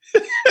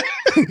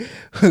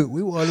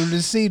 We want him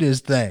to see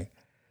this thing."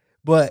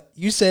 But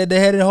you said they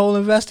had a whole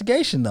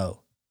investigation though.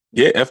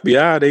 Yeah,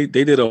 FBI, they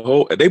did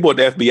they brought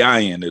the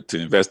FBI in to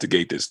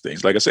investigate this thing.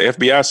 Like I said,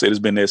 FBI said it's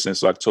been there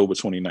since October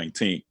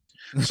 2019.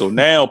 So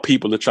now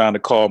people are trying to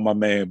call my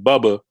man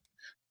Bubba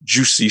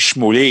Juicy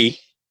Smollett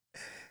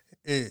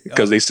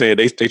because they said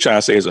they trying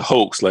to say it's a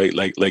hoax,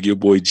 like your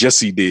boy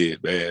Jesse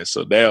did, man.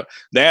 So now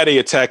they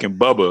attacking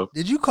Bubba.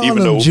 Did you call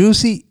him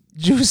Juicy?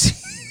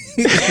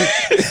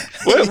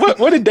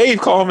 What did Dave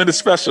call him in the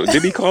special?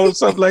 Did he call him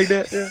something like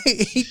that? Yeah.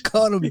 He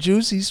called him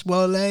Juicy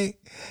Smollett.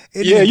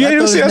 You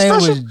didn't see that name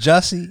special? was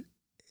Jussie.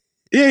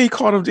 Yeah, he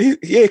called him.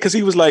 Because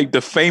he was like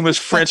the famous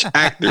French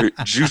actor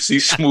Juicy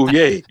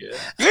Smollett. Yeah.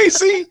 You ain't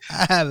seen?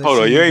 I haven't. Hold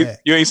on, seen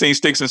you ain't seen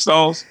Sticks and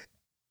Stones?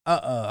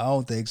 I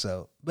don't think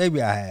so.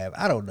 Maybe I have.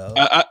 I don't know.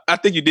 I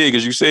think you did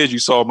because you said you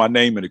saw my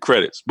name in the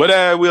credits.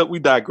 But we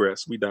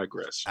digress.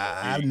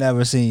 I've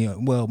never seen you.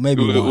 Well,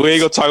 maybe we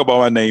ain't gonna talk about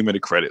my name in the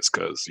credits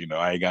because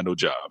I ain't got no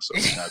job, so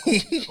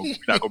we're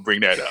not gonna bring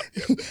that up.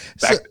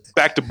 Yeah.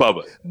 Back to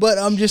Bubba. But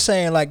I'm just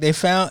saying, like they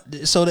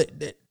found, so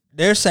that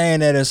they're saying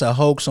that it's a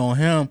hoax on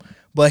him,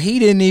 but he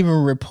didn't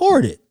even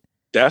report it.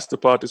 That's the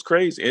part that's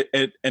crazy.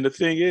 And the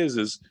thing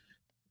is.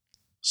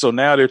 So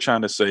now they're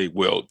trying to say,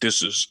 well,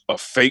 this is a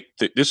fake.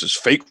 This is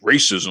fake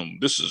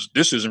racism. This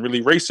isn't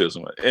really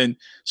racism. And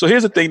so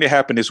here's the thing that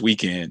happened this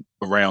weekend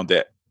around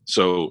that.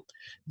 So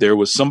there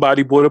was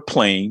somebody bought a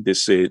plane that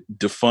said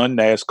defund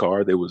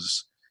NASCAR. That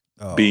was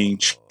being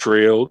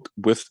trailed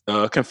with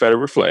a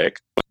Confederate flag.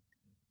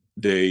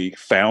 They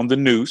found the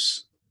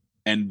noose,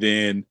 and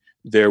then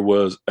there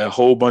was a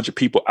whole bunch of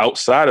people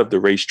outside of the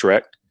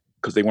racetrack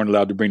because they weren't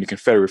allowed to bring the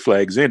Confederate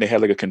flags in. They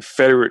had like a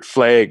Confederate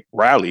flag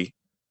rally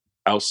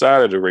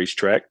outside of the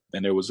racetrack,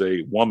 and there was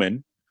a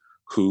woman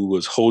who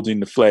was holding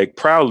the flag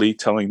proudly,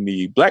 telling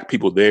the black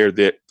people there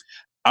that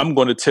I'm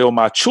going to tell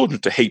my children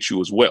to hate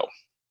you as well.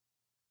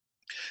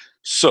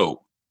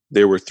 So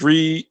there were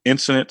 3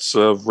 incidents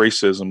of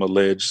racism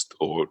alleged,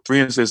 or 3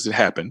 incidents that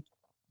happened.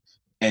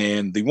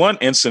 And the one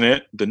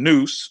incident, the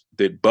noose,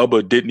 that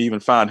Bubba didn't even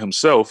find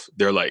himself,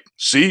 they're like,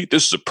 see,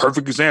 this is a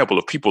perfect example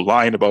of people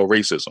lying about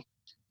racism.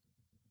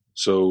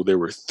 So there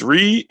were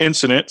 3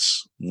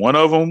 incidents. One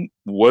of them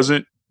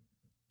wasn't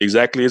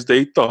exactly as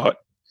they thought.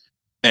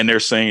 And they're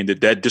saying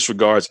that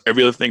disregards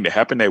every other thing that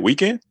happened that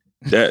weekend.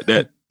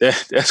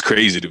 That's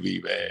crazy to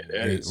me,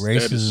 man.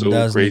 Racism so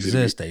doesn't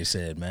exist, they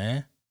said,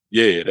 man.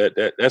 Yeah,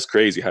 that's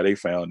crazy how they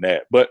found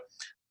that. But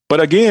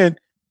again,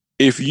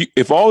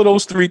 if all of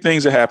those 3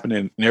 things are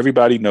happening and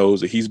everybody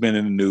knows that he's been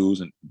in the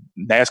news and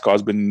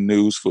NASCAR's been in the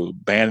news for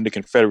banning the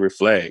Confederate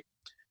flag.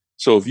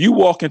 So if you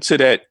walk into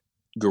that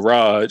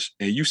garage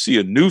and you see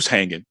a noose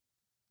hanging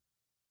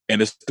and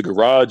it's the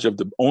garage of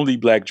the only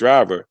black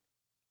driver,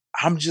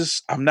 I'm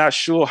not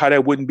sure how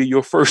that wouldn't be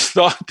your first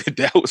thought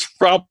that was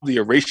probably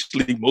a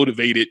racially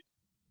motivated.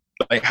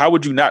 Like, how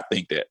would you not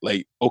think that?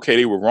 Like, okay,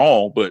 they were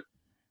wrong, but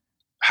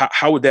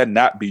how would that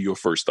not be your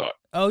first thought?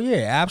 Oh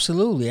yeah,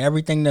 absolutely.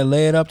 Everything that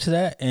led up to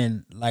that,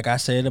 and like I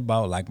said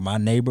about like my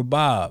neighbor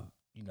Bob,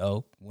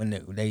 when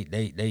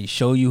they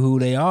show you who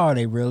they are,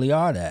 they really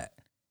are that.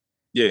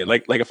 Yeah,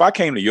 like if I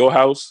came to your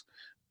house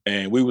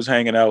and we was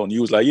hanging out and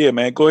you was like, yeah,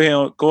 man, go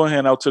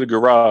ahead out to the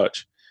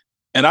garage,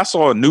 and I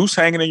saw a noose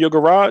hanging in your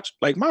garage,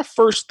 like my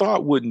first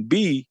thought wouldn't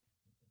be,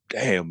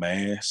 damn,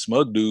 man,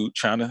 smug dude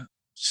trying to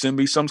send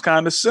me some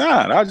kind of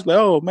sign. I just be like,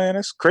 oh man,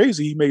 that's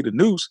crazy. He made a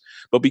noose.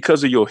 But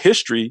because of your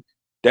history,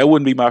 that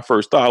wouldn't be my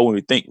first thought. I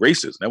wouldn't think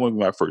racism. That wouldn't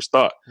be my first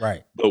thought.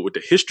 Right. But with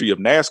the history of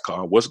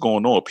NASCAR, what's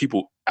going on?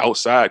 People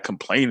outside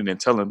complaining and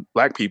telling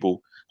black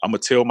people, I'm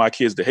going to tell my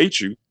kids to hate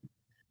you.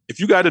 If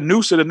you got a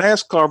noose at a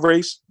NASCAR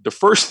race, the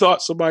first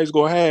thought somebody's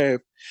going to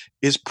have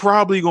is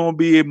probably going to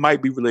be, it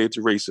might be related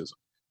to racism.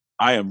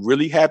 I am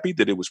really happy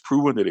that it was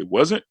proven that it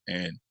wasn't.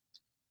 And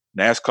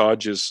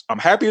NASCAR I'm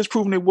happy it's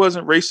proven it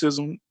wasn't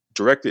racism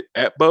directed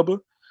at Bubba,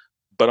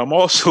 but I'm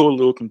also a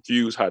little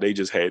confused how they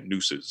just had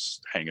nooses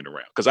hanging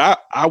around. Because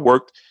I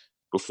worked,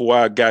 before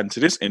I got into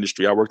this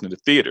industry, I worked in the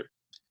theater,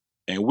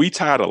 and we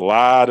tied a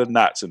lot of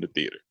knots in the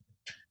theater.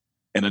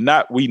 And a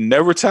knot we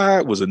never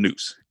tied was a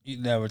noose.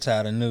 You never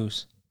tied a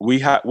noose. We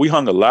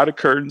hung a lot of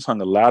curtains, hung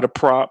a lot of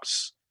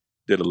props,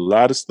 did a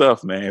lot of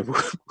stuff, man.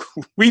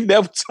 We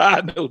never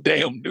tied no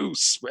damn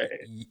noose, man.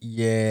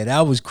 Yeah,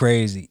 that was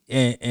crazy.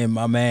 And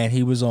my man,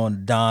 he was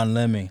on Don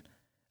Lemon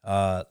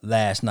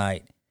last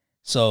night.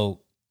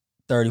 So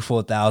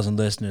 34,000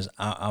 listeners.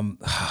 I'm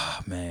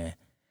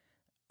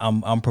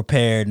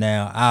prepared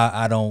now.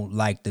 I don't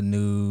like the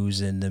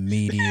news and the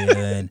media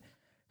and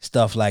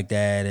stuff like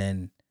that.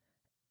 And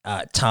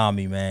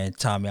Tommy,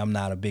 I'm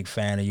not a big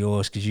fan of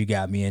yours because you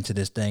got me into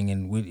this thing,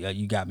 and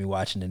you got me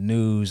watching the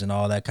news and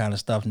all that kind of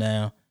stuff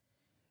now.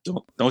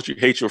 Don't you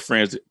hate your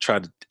friends that try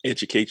to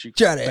educate you?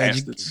 Try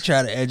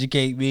to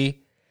educate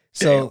me.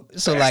 So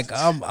like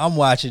I'm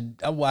watching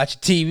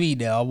TV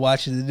now. I'm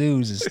watching the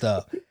news and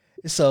stuff.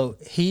 So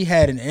he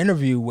had an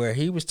interview where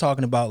he was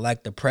talking about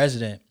like the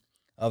president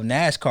of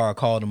NASCAR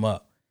called him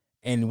up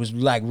and was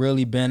like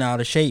really bent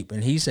out of shape.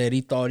 And he said he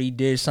thought he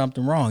did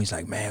something wrong. He's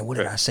like, man, what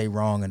did I say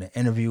wrong in the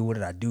interview? What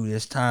did I do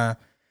this time?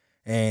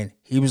 And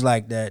he was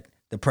like that.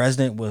 The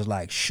president was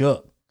like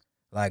shook.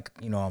 Like,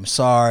 I'm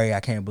sorry. I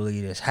can't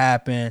believe this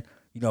happened.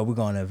 We're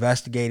going to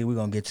investigate it. We're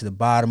going to get to the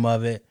bottom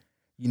of it,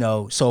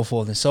 so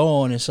forth and so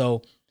on. And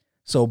so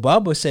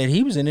Bubba said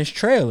he was in his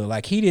trailer.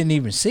 Like, he didn't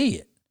even see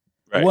it.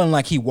 Right. It wasn't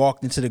like he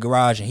walked into the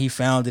garage and he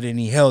found it and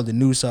he held the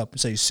noose up and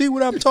said, see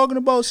what I'm talking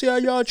about? See how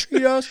y'all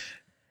treat us?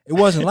 It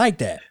wasn't like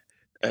that.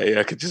 Hey,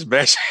 I could just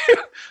imagine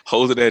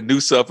holding that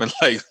noose up and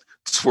like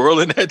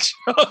swirling that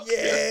junk.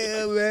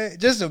 Yeah, man.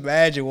 Just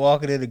imagine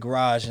walking in the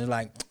garage and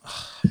like,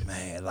 oh,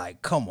 man,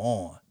 like, come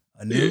on.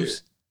 A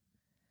noose?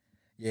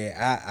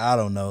 Yeah, I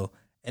don't know.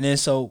 And then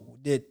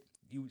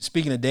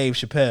speaking of Dave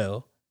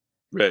Chappelle,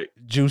 right?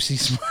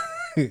 Juicy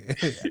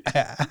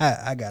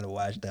I gotta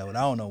watch that one.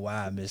 I don't know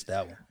why I missed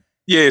that one.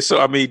 Yeah, so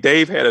I mean,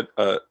 Dave had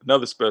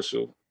another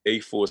special,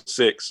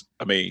 846.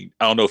 I mean,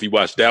 I don't know if you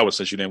watched that one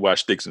since you didn't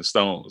watch Sticks and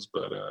Stones,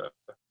 but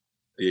yeah,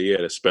 he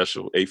had a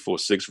special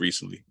 846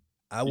 recently.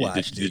 I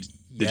watched it.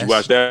 Did you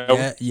watch that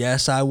one?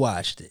 Yes, I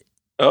watched it.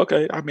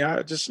 Okay. I mean,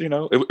 I just,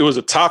 it was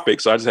a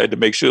topic, so I just had to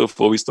make sure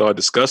before we started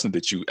discussing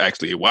that you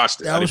actually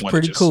watched it. That was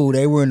pretty cool.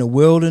 They were in the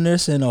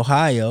wilderness in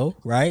Ohio,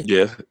 right?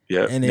 Yeah.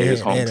 And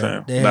his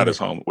hometown. Not his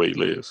home, where he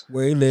lives.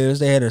 Where he lives.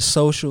 They had a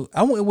social.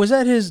 Was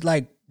that his,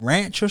 like,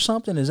 ranch or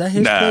something? Is that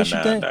his place,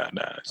 you think?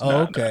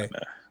 Nah. Okay.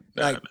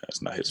 Nah,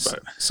 it's not his spot.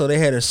 So they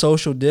had a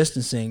social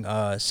distancing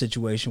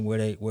situation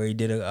where he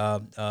did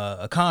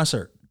a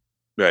concert.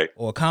 Right.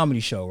 Or a comedy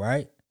show,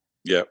 right?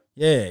 Yep.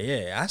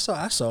 Yeah. I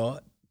saw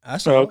it. I Oh,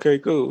 saw it. okay,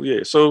 cool.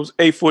 Yeah. So it was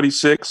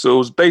 8:46. So it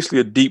was basically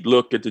a deep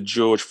look at the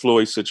George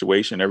Floyd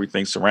situation,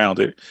 everything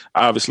surrounded.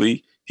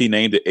 Obviously, he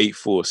named it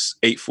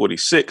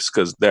 846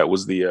 because that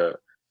was the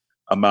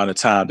amount of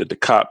time that the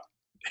cop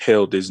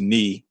held his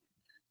knee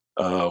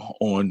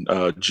on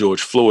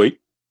George Floyd.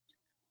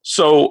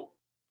 So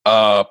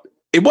uh,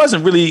 it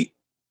wasn't really,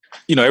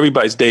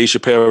 everybody's Dave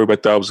Chappelle.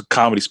 Everybody thought it was a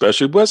comedy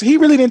special. It was he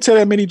really didn't tell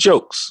that many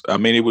jokes. I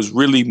mean, it was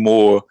really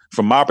more,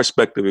 from my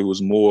perspective, it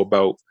was more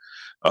about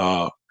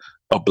uh,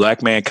 a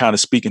black man kind of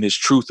speaking his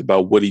truth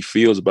about what he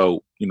feels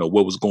about,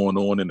 what was going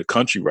on in the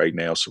country right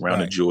now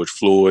surrounding Right. George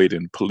Floyd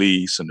and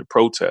police and the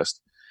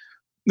protest.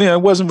 Yeah,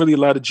 it wasn't really a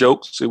lot of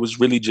jokes. It was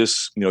really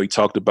just, he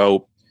talked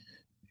about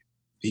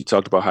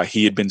how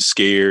he had been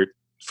scared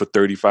for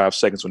 35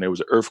 seconds when there was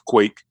an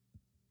earthquake.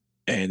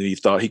 And he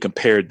thought he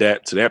compared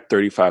that to that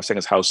 35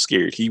 seconds, how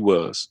scared he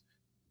was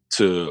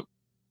to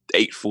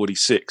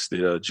 8:46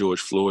 that George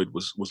Floyd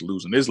was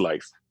losing his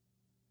life.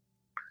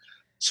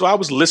 So I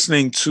was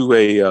listening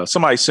to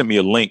somebody sent me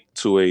a link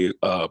to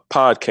a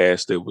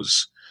podcast that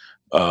was,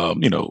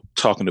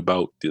 talking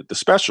about the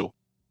special.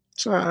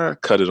 So I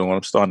cut it on.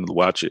 I'm starting to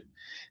watch it.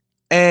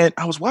 And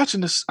I was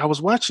watching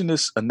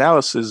this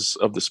analysis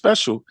of the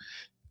special.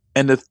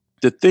 And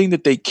the thing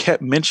that they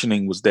kept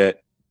mentioning was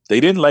that they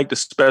didn't like the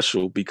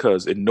special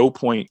because at no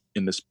point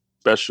in the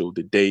special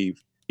did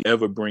Dave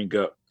ever bring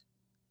up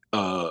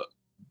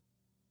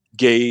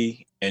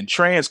gay and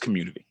trans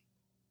community.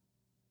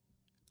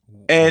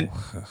 And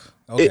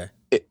okay.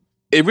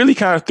 it really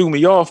kind of threw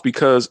me off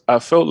because I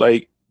felt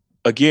like,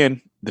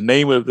 again, the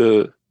name of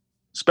the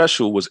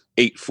special was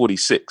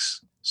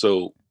 846.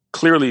 So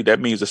clearly that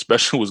means the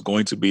special was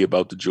going to be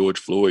about the George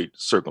Floyd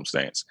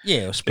circumstance. Yeah,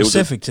 it was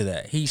specific to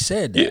that. He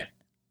said that. Yeah.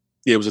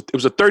 Yeah, it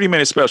was a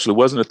 30-minute special. It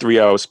wasn't a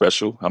 3-hour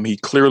special. I mean,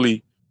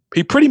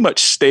 he pretty much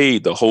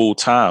stayed the whole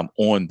time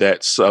on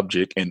that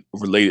subject and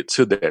related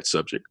to that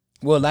subject.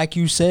 Well, like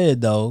you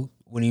said though,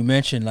 when he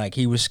mentioned like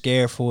he was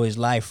scared for his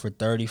life for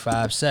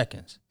 35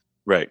 seconds.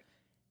 Right.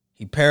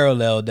 He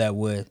paralleled that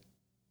with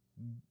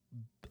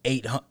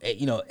 8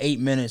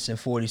 minutes and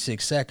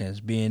 46 seconds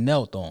being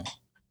knelt on.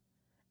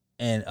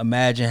 And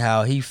imagine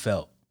how he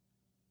felt.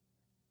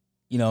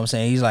 You know what I'm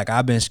saying? He's like,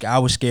 I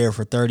was scared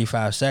for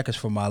 35 seconds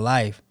for my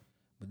life,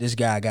 but this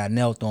guy got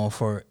knelt on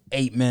for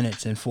 8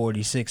 minutes and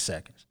 46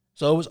 seconds.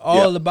 So it was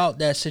all about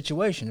that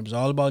situation. It was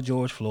all about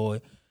George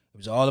Floyd. It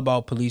was all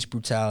about police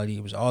brutality.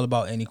 It was all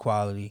about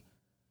inequality,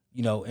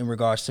 in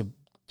regards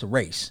to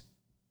race.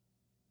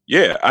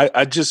 Yeah,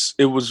 I just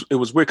it was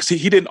weird because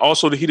he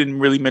didn't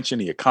really mention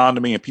the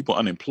economy and people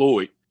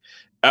unemployed.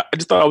 I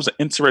just thought it was an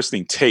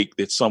interesting take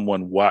that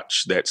someone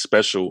watched that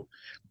special,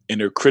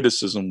 and their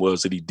criticism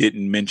was that he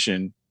didn't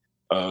mention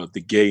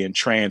the gay and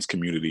trans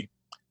community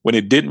when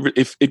it didn't.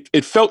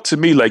 It felt to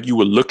me like you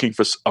were looking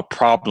for a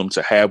problem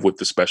to have with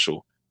the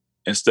special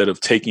instead of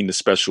taking the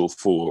special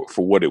for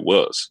what it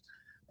was.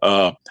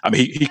 I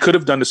mean, he could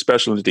have done the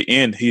special at the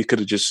end. He could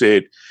have just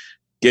said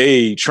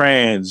gay,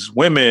 trans,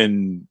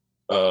 women,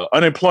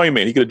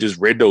 unemployment. He could have just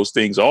read those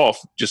things off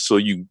just so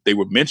they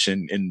were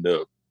mentioned in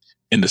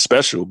the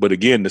special. But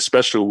again, the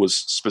special was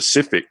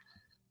specific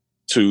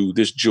to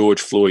this George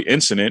Floyd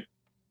incident.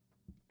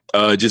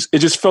 It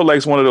just felt like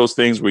it's one of those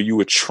things where you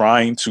were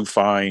trying to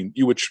find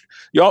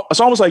it's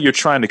almost like you're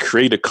trying to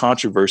create a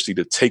controversy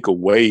to take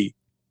away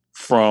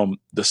from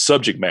the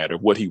subject matter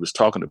of what he was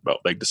talking about.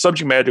 Like the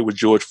subject matter was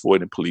George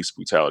Floyd and police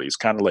brutality. It's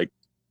kind of like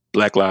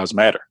Black Lives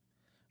Matter.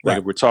 Like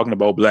if we're talking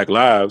about Black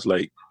lives,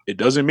 like it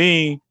doesn't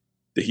mean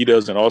that he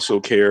doesn't also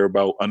care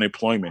about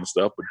unemployment and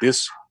stuff. But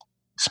this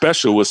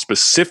special was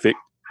specific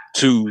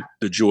to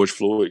the George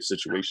Floyd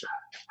situation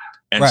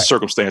and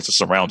circumstances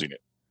surrounding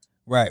it.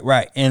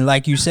 Right. And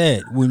like you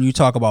said, when you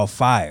talk about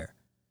fire,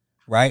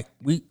 right?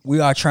 We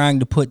are trying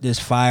to put this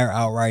fire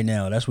out right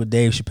now. That's what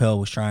Dave Chappelle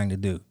was trying to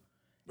do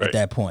at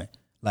that point.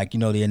 Like,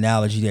 the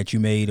analogy that you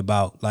made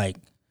about like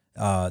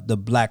the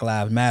Black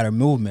Lives Matter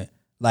movement.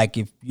 Like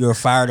if you're a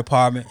fire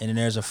department and then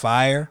there's a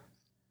fire,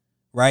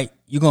 right?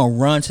 You're going to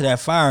run to that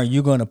fire and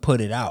you're going to put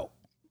it out.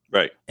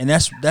 Right. And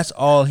that's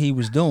all he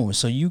was doing.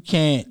 So you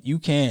can't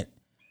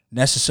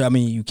necessarily, I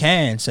mean, you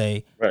can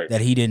say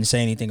that he didn't say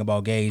anything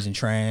about gays and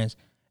trans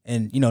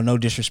and, no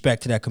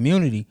disrespect to that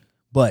community,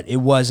 but it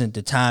wasn't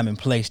the time and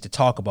place to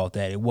talk about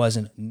that. It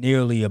wasn't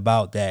nearly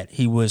about that.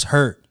 He was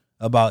hurt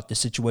about the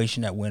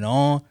situation that went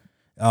on.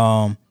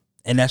 And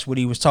that's what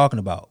he was talking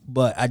about.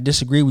 But I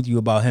disagree with you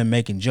about him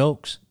making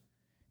jokes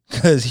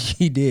because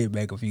he did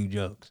make a few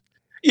jokes.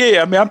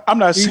 Yeah, I mean, I'm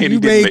not saying he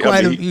didn't made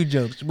quite a few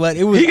jokes, but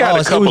it was he got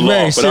a couple it was very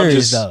off, but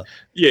serious though.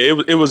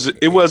 Yeah,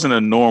 it wasn't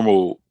a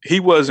normal. He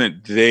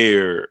wasn't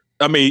there.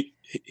 I mean,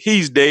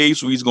 he's Dave,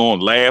 so he's going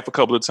to laugh a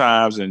couple of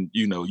times, and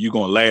you're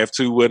going to laugh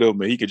too with him,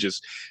 and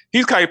he's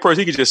the kind of person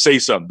he could just say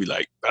something, be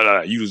like,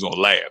 you just going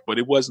to laugh, but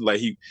it wasn't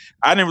like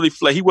I didn't really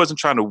feel like he wasn't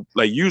trying to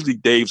like. Usually,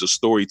 Dave's a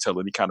storyteller,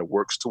 and he kind of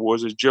works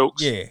towards his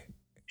jokes. Yeah,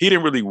 he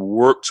didn't really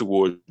work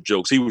towards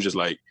jokes. He was just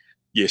like,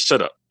 yeah,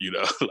 shut up,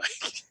 like.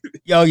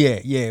 Yo,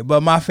 yeah.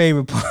 But my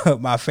favorite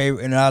part,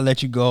 and I'll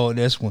let you go on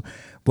this one.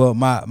 But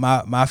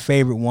my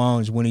favorite one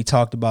was when he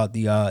talked about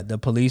the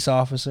police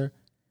officer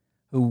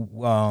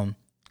who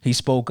he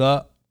spoke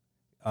up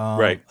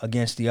Right.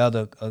 against the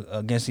other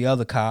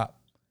cop,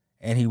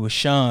 and he was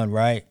shunned,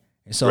 right?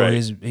 And so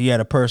Right. he had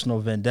a personal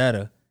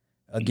vendetta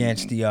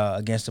against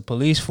the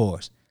police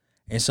force.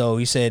 And so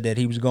he said that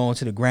he was going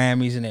to the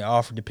Grammys and they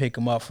offered to pick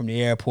him up from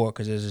the airport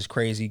because there's this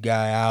crazy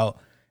guy out,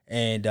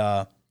 and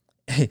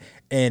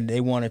and they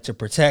wanted to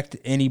protect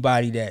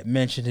anybody that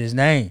mentioned his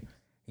name.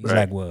 He's Right.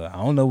 like, well, I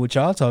don't know what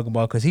y'all talking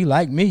about because he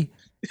liked me.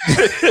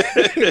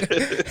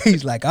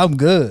 He's like, I'm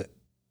good.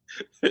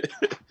 For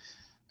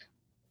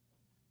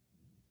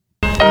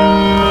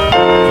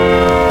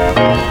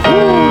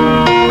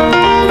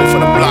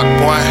the block,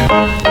 boy.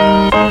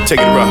 Take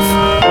it rough.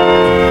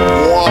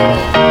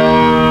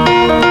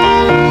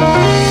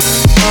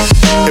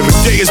 Every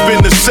day has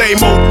been the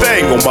same old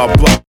thing on my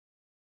block.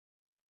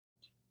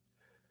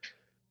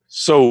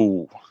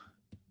 So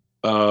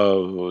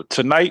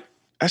tonight,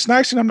 that's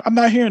nice. I'm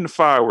not hearing the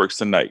fireworks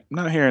tonight.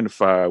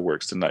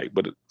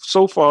 But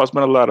so far, it's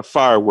been a lot of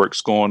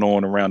fireworks going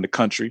on around the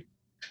country.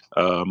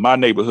 My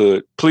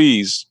neighborhood,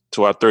 please,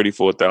 to our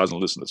 34,000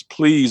 listeners,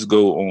 please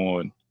go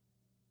on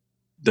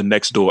the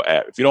Nextdoor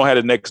app. If you don't have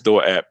the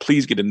Nextdoor app,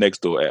 please get the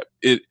Nextdoor app.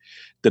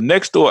 The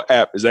Nextdoor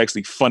app is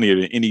actually funnier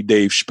than any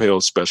Dave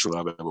Chappelle special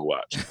I've ever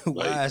watched.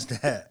 Why is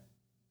that?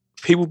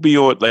 People be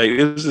on, like,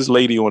 there was this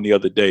lady on the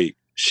other day.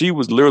 She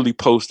was literally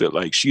posted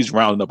like she's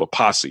rounding up a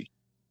posse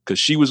because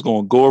she was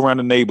going to go around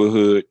the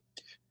neighborhood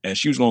and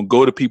she was going to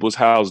go to people's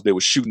houses that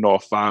were shooting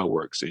off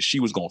fireworks, and she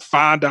was going to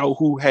find out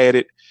who had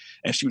it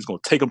and she was going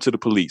to take them to the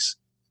police.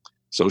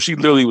 So she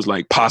literally was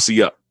like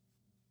posse up.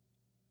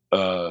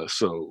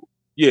 So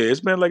yeah, it's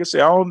been, like I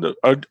said, I don't know.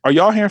 Are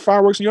y'all hearing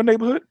fireworks in your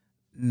neighborhood?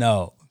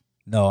 No,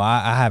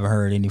 I haven't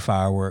heard any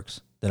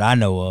fireworks that I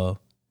know of.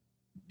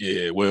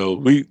 Yeah, well,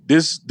 we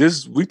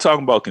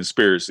talking about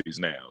conspiracies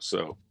now.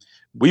 So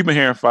we've been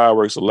hearing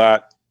fireworks a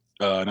lot,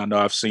 and I know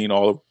I've seen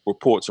all the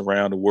reports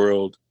around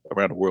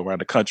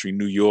the country,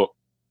 New York,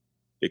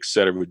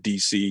 etc.,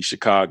 DC,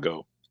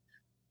 Chicago.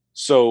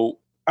 So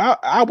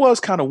I was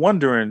kind of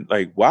wondering,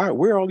 like, where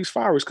are all these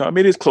fireworks coming? I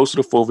mean, it is close to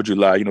the 4th of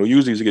July.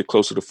 Usually as you get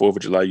closer to the 4th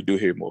of July, you do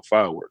hear more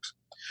fireworks.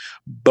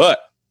 But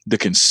the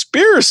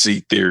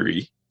conspiracy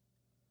theory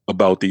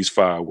about these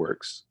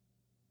fireworks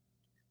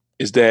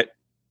is that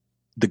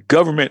the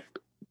government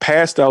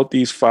passed out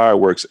these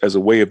fireworks as a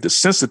way of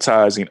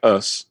desensitizing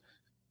us.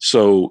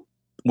 So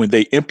when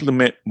they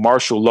implement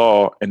martial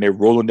law and they're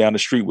rolling down the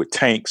street with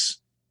tanks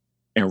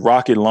and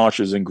rocket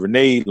launchers and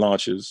grenade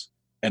launchers,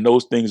 and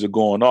those things are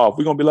going off,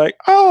 we're going to be like,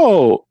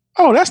 oh,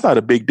 that's not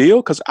a big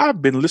deal because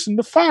I've been listening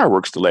to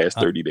fireworks the last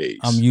 30 days.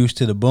 I'm used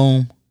to the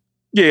boom.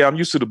 Yeah, I'm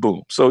used to the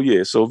boom. So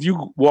yeah, so if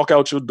you walk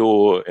out your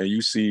door and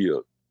you see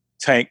a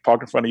tank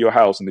parked in front of your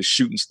house and they're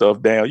shooting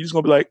stuff down, you're just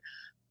going to be like,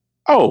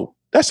 oh,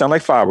 that sounds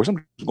like fireworks.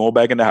 I'm just going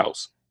back in the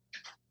house.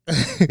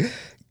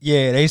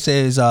 Yeah, they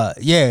say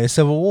it's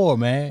Civil War,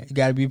 man. You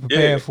got to be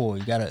prepared for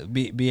it. You got to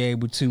be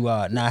able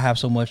to not have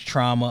so much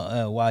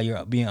trauma while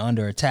you're being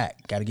under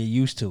attack. Got to get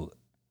used to it.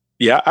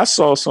 Yeah, I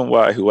saw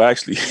somebody who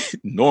actually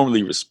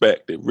normally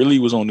respect it really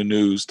was on the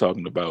news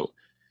talking about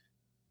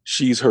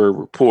she's heard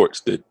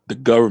reports that the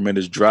government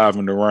is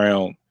driving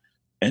around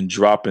and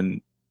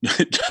dropping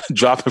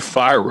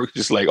fireworks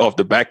just like off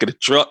the back of the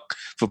truck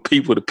for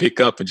people to pick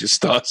up and just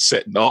start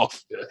setting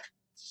off.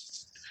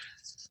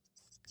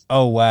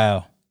 Oh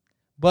wow.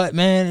 But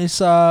man, it's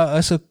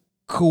a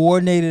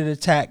coordinated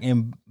attack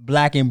in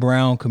black and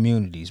brown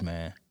communities,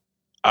 man.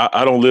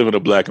 I don't live in a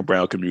black and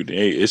brown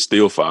community. It's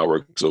still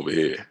fireworks over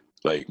here.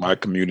 Like, my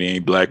community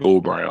ain't black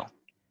or brown.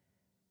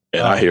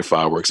 And I hear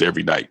fireworks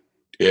every night.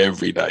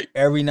 Every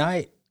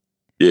night.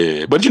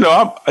 Yeah, but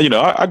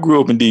I grew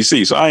up in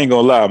DC, so I ain't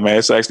gonna lie, man.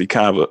 It's actually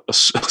kind of a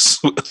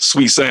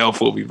sweet sound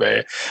for me,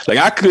 man. Like,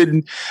 I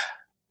couldn't,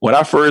 when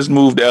I first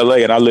moved to LA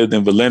and I lived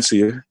in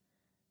Valencia,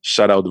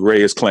 shout out the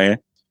Reyes clan,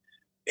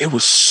 it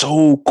was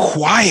so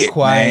quiet,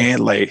 man.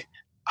 Like,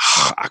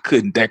 I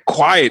couldn't. That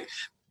quiet,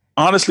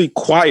 honestly,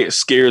 quiet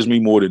scares me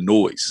more than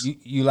noise.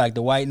 You like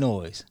the white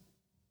noise?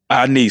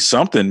 I need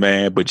something,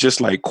 man, but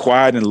just like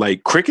quiet and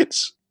like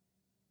crickets.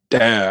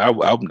 Damn,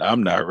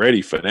 I'm not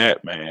ready for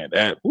that, man.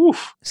 That,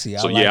 oof. See,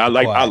 I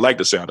like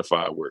the sound of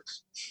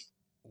fireworks.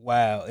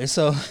 Wow. And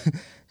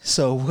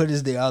so what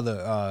is the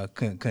other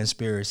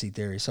conspiracy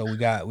theory? So we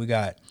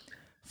got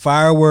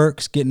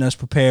fireworks getting us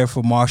prepared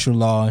for martial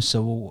law and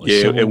civil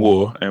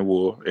war.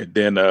 And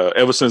then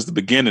ever since the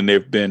beginning,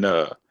 there've been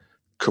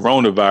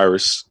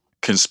coronavirus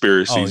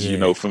conspiracies.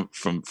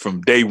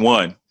 From day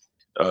one.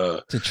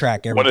 To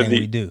track everything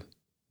we do.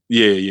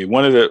 Yeah.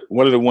 One of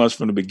the ones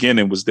from the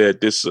beginning was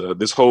that this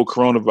whole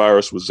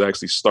coronavirus was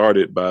actually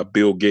started by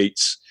Bill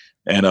Gates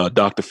and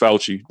Dr.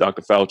 Fauci.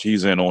 Dr. Fauci,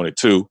 he's in on it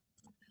too.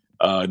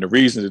 And the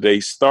reason that they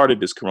started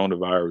this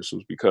coronavirus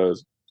was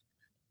because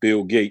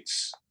Bill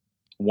Gates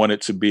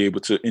wanted to be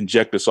able to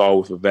inject us all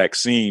with a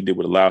vaccine that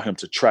would allow him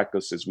to track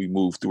us as we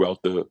move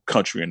throughout the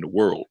country and the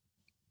world.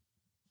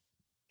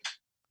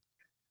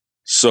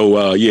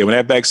 So yeah, when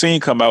that vaccine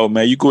come out,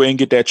 man, you go ahead and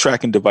get that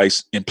tracking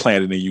device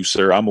implanted in you,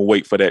 sir. I'm gonna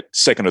wait for that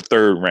second or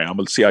third round. I'm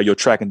gonna see how your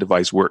tracking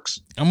device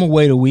works. I'm gonna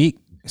wait a week.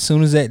 As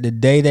soon as the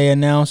day they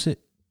announce it,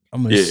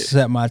 I'm gonna Yeah.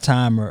 set my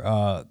timer.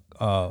 I'm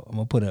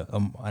gonna put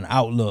an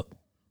Outlook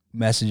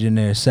message in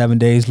there. 7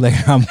 days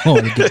later, I'm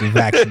going to get the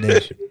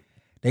vaccination.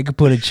 They could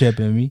put a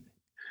chip in me.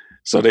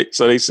 So they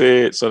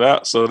said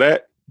that's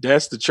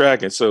the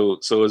tracking. So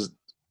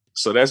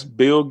that's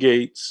Bill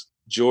Gates,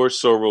 George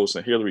Soros,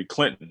 and Hillary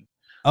Clinton.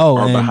 Oh,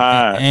 are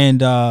behind. and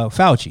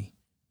Fauci.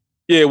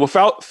 Yeah, well,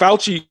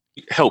 Fauci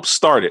helped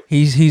start it.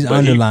 He's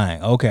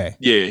underlying. Okay.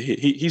 Yeah,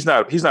 he's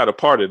not a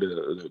part of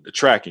the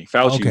tracking.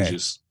 Fauci was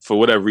just, for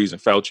whatever reason,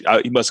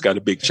 Fauci, he must have got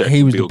a big check.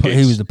 He was Bill Gates.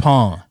 He was the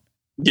pawn.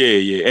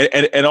 Yeah,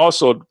 and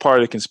also part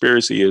of the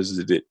conspiracy is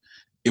that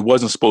it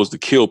wasn't supposed to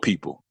kill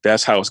people.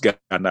 That's how it's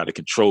gotten out of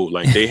control.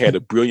 Like they had a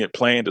brilliant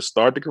plan to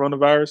start the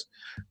coronavirus,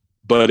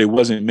 but it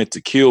wasn't meant to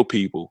kill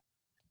people.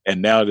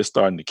 And now they're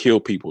starting to kill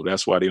people.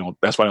 That's why they don't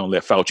let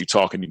Fauci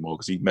talk anymore,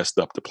 because he messed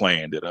up the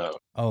plan that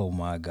oh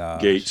my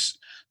God, Gates,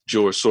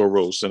 George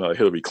Soros, and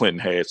Hillary Clinton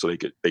had, so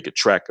they could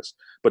track us.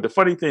 But the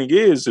funny thing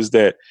is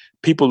that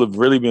people have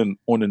really been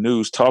on the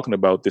news talking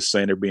about this,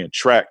 saying they're being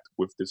tracked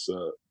with this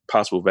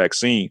possible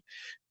vaccine,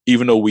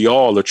 even though we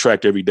all are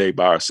tracked every day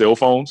by our cell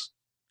phones.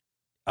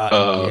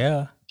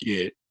 Yeah,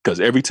 because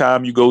every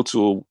time you go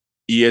to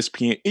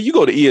ESPN, you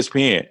go to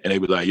ESPN and they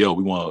be like, yo,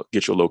 we want to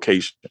get your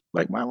location.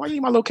 Like, why you need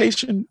my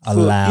location for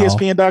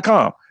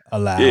ESPN.com?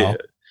 Allow. Yeah.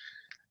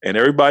 And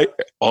everybody,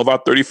 all of our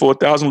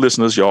 34,000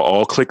 listeners, y'all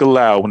all click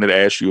allow when it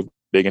asks you if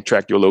they can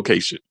track your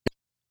location.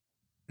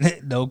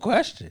 No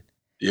question.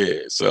 Yeah.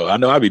 So I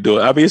know I do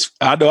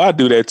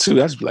that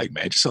too. I just be like,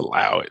 man, just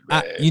allow it,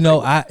 man.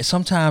 I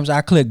sometimes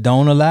I click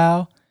don't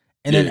allow.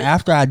 And then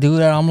after I do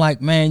that, I'm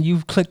like, man,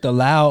 you've clicked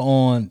allow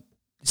on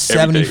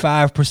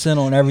 75%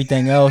 on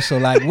everything else. So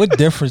like, what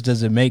difference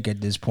does it make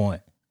at this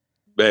point?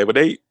 Man, but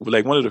they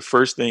like one of the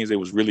first things that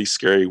was really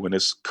scary when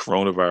this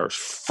coronavirus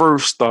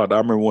first started. I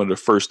remember one of the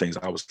first things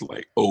I was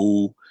like,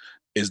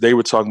 is they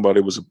were talking about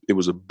it was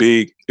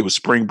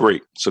spring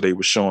break. So they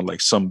were showing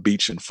like some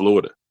beach in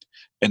Florida,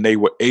 and they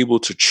were able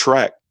to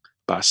track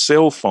by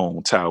cell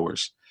phone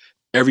towers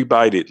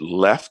everybody that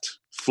left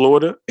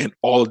Florida and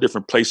all the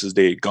different places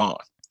they had gone.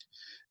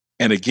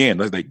 And again,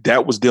 like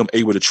that was them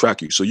able to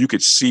track you. So you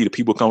could see the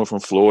people coming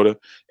from Florida,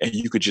 and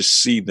you could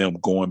just see them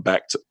going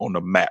back on the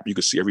map. You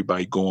could see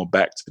everybody going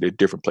back to their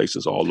different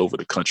places all over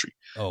the country.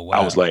 Oh, wow.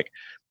 I was like,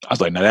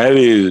 now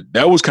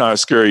that was kind of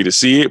scary to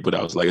see it. But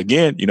I was like,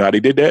 again, you know how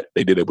they did that?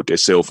 They did it with their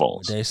cell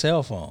phones. Their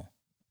cell phone.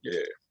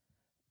 Yeah.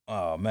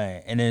 Oh,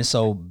 man. And then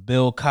so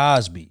Bill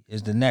Cosby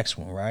is the next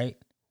one, right?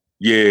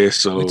 Yeah.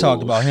 So we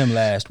talked about him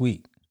last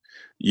week.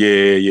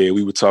 Yeah.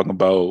 We were talking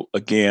about,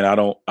 again, I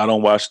don't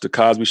watch the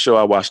Cosby Show.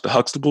 I watch the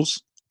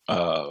Huxtables.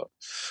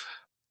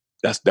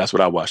 That's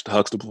what I watch, the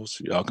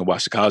Huxtables. Y'all can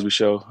watch the Cosby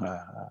Show.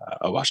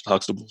 I watch the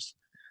Huxtables.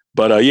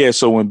 But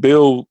so when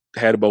Bill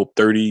had about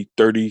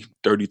 33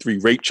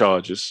 rape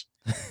charges,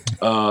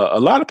 a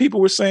lot of people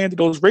were saying that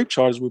those rape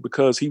charges were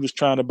because he was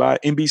trying to buy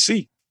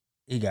NBC.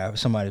 He got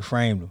somebody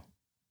framed him.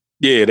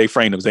 Yeah, they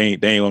framed him. They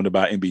ain't wanted to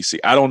buy NBC.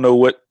 I don't know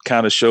what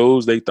kind of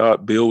shows they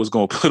thought Bill was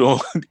going to put on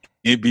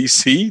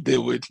NBC that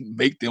would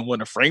make them want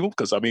to frame him.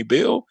 Because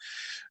Bill,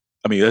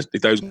 they thought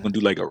he was going to do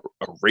like a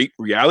rape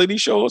reality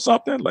show or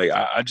something. Like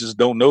I just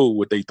don't know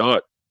what they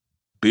thought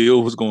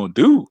Bill was going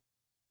to do.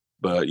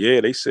 But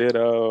yeah, they said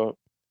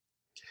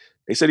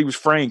he was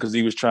framed because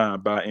he was trying to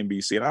buy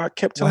NBC, and I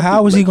kept telling. Well,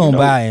 how was he going to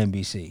buy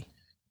NBC?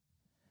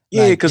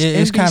 Yeah, because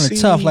it's kind of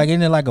tough. Like, isn't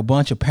there like a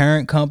bunch of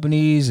parent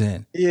companies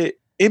and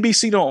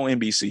NBC don't own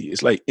NBC.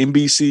 It's like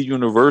NBC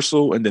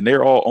Universal, and then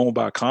they're all owned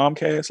by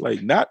Comcast.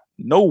 Like,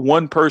 no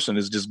one person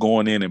is just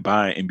going in and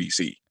buying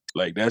NBC.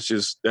 Like, that's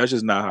just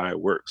not how it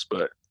works.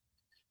 But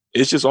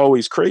it's just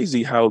always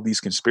crazy how these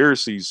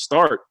conspiracies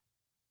start.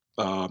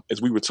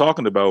 As we were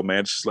talking about, man,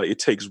 it's just like it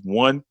takes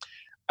one.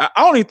 I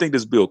don't even think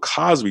this Bill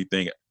Cosby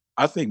thing.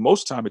 I think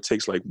most of the time it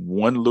takes like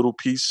one little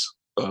piece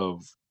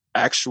of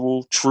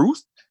actual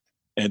truth.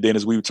 And then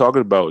as we were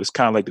talking about, it's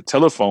kind of like the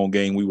telephone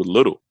game when we were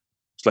little.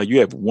 It's like you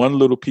have one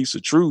little piece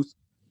of truth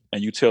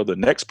and you tell the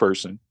next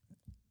person,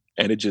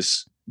 and it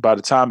just, by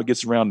the time it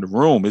gets around the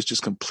room, it's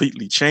just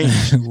completely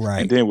changed.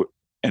 Right.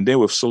 And then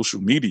with social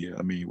media,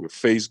 with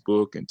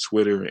Facebook and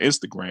Twitter and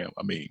Instagram,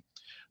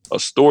 a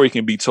story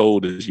can be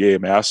told as, yeah,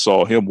 man, I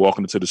saw him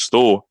walking into the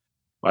store.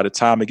 By the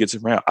time it gets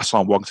around, I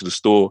saw him walking to the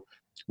store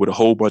with a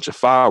whole bunch of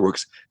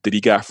fireworks that he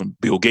got from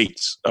Bill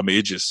Gates.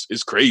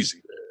 It's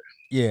crazy.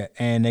 Yeah,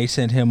 and they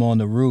sent him on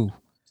the roof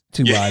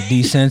to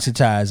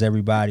desensitize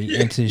everybody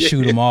and to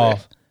shoot them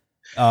off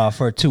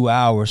for 2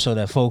 hours so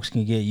that folks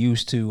can get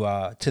used to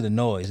the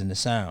noise and the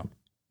sound.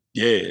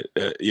 Yeah,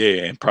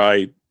 and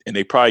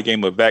they probably gave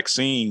him a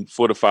vaccine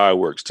for the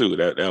fireworks too.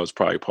 That was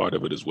probably part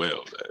of it as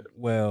well.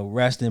 Well,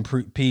 rest in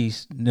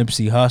peace,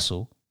 Nipsey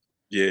Hussle.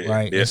 Yeah.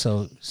 Right. Yeah. And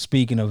so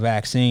speaking of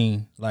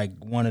vaccine, like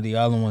one of the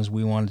other ones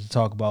we wanted to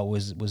talk about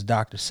was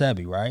Dr.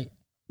 Sebi, right?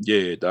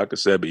 Yeah, Dr.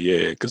 Sebi.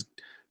 Yeah, because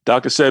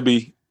Dr.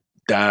 Sebi,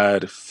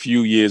 died a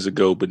few years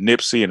ago, but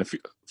Nipsey and a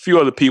few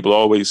other people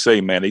always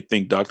say, man, they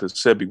think Dr.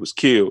 Sebi was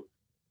killed,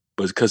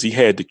 but because he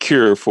had the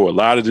cure for a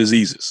lot of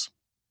diseases.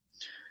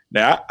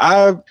 Now,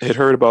 I had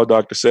heard about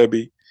Dr.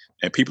 Sebi,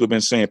 and people have been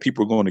saying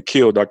people are going to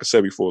kill Dr.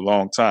 Sebi for a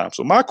long time.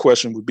 So my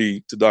question would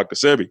be to Dr.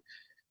 Sebi,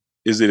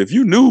 is that if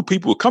you knew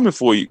people were coming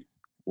for you,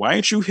 why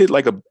ain't you hit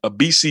like a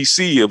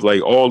BCC of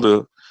like all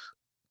the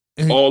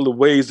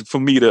ways for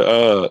me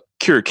to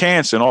cure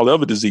cancer and all the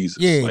other diseases?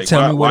 Yeah, like,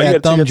 tell me where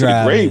that thumb drive to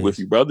the grave is. with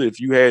you, brother. If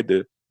you had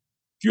the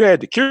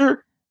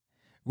cure,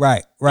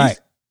 right.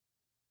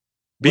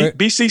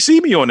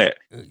 BCC me on that.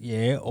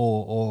 Yeah,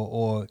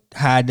 or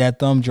hide that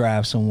thumb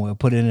drive somewhere,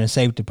 put it in a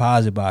safe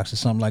deposit box or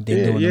something like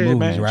they do in the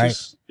movies, man, right?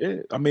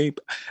 I mean,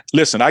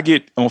 listen, I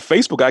get on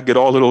Facebook, I get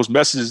all of those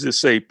messages that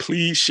say,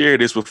 please share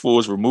this before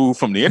it's removed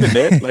from the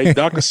internet. Like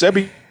Dr.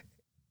 Sebi,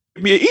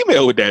 give me an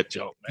email with that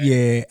joke, man.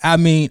 Yeah, I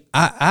mean,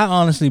 I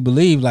honestly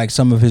believe like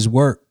some of his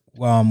work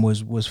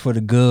was for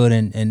the good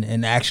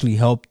and actually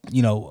helped,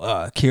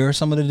 cure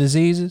some of the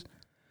diseases.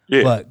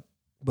 Yeah.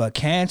 But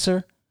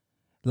cancer,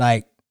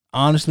 like,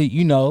 honestly,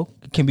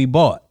 it can be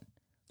bought.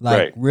 Like,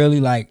 right.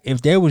 Really, like,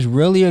 if there was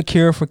really a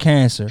cure for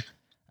cancer,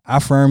 I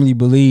firmly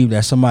believe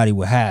that somebody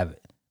would have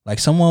it. Like,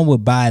 someone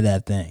would buy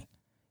that thing.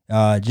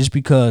 Just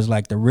because,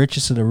 like, the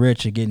richest of the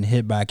rich are getting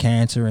hit by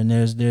cancer, and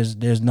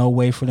there's no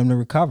way for them to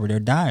recover. They're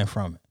dying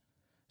from it.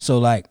 So,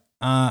 like,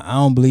 I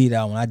don't believe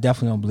that one. I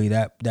definitely don't believe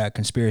that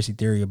conspiracy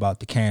theory about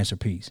the cancer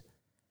piece.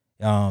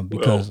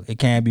 Because it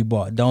can't be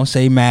bought. Don't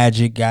say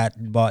Magic got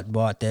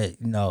bought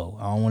that. No,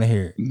 I don't want to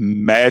hear it.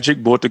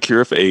 Magic bought the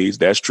cure for AIDS.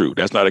 That's true.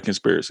 That's not a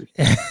conspiracy.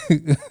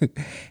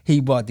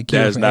 He bought the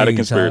cure. That's not a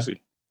conspiracy. Huh?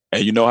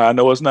 And you know how I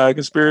know it's not a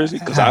conspiracy?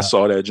 Because I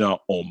saw that junk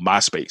on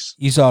MySpace.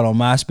 You saw it on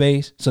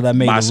MySpace? So that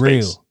made it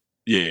real.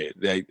 Yeah.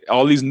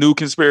 All these new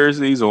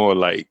conspiracies on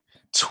like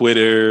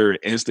Twitter,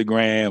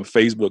 Instagram,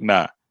 Facebook.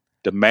 Nah.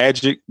 The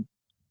Magic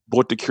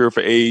bought the cure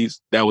for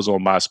AIDS. That was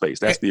on MySpace.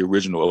 That's the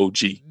original OG.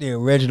 The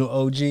original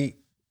OG.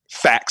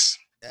 Facts.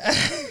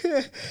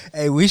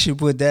 Hey, we should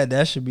put that.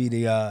 That should be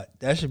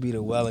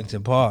the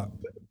Wellington Park.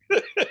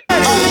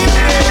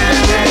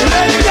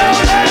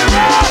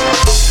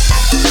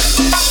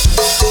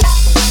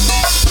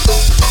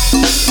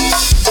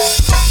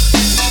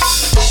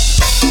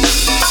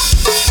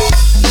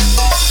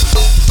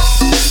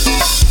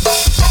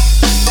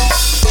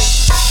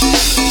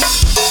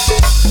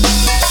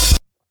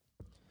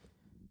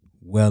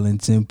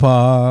 Wellington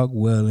Park.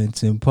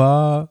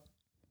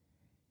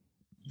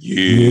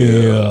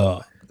 Yeah.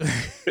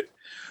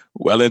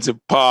 Wellington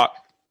Park.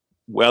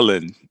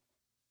 Welling.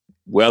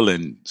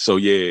 So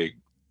yeah,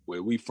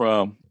 where we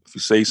from, if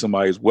you say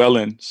somebody's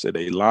Welling, say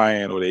they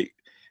lying or they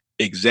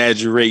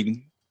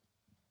exaggerating.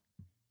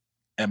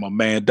 And my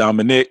man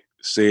Dominic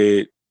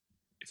said,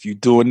 if you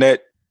doing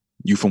that,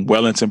 you from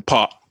Wellington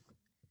Park.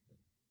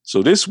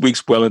 So this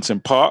week's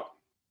Wellington Park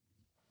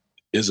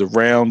is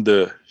around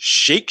the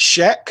Shake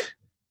Shack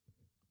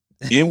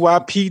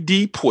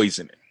NYPD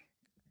poisoning.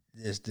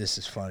 This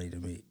is funny to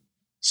me.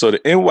 So the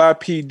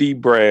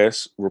NYPD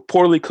brass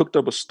reportedly cooked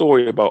up a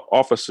story about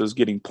officers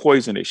getting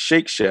poisoned at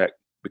Shake Shack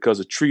because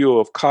a trio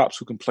of cops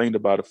who complained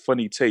about a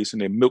funny taste in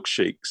their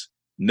milkshakes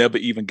never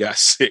even got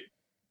sick.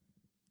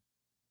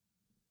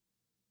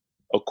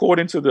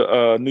 According to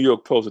the New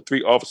York Post, the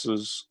three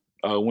officers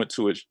went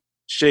to a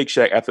Shake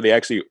Shack after they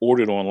actually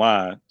ordered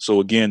online. So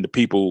again, the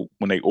people,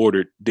 when they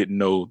ordered, didn't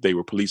know they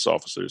were police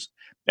officers.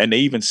 And they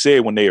even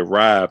said when they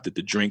arrived that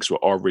the drinks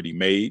were already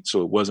made.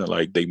 So it wasn't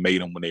like they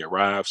made them when they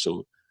arrived.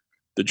 So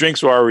the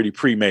drinks were already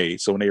pre-made.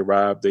 So when they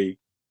arrived, they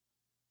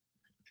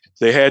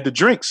had the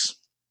drinks.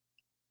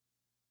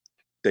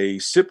 They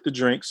sipped the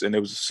drinks, and there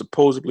was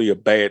supposedly a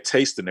bad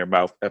taste in their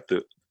mouth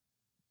after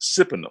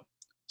sipping them.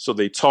 So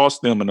they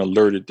tossed them and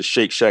alerted the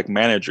Shake Shack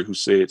manager, who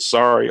said,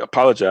 sorry,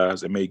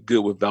 apologized, and made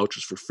good with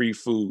vouchers for free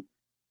food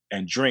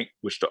and drink,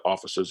 which the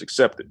officers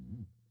accepted.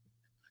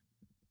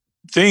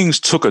 Things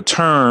took a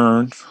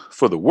turn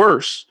for the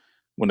worse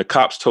when the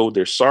cops told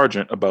their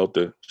sergeant about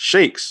the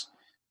shakes,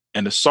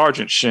 and the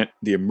sergeant sent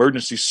the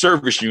emergency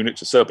service unit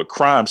to set up a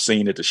crime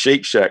scene at the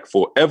Shake Shack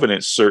for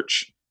evidence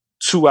search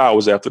 2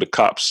 hours after the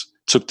cops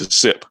took the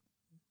sip.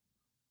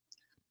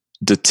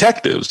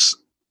 Detectives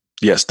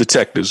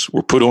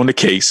were put on the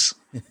case,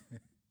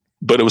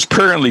 but it was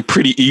apparently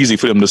pretty easy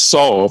for them to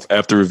solve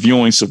after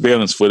reviewing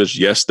surveillance footage.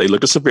 Yes, they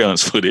looked at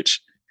surveillance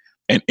footage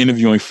and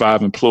interviewing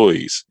 5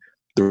 employees.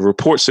 The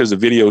report says the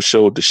video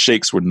showed the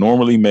shakes were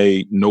normally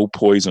made, no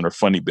poison or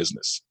funny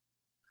business.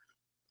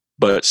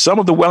 But some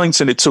of the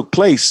Wellington that took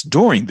place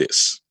during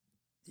this.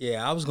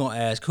 Yeah, I was going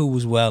to ask who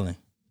was Welling.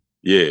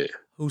 Yeah.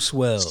 Who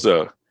swelled?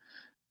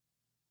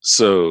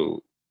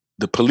 So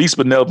the Police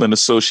Benevolent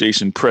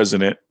Association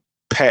president,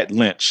 Pat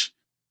Lynch,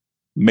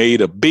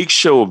 made a big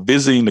show of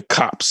visiting the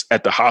cops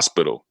at the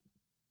hospital.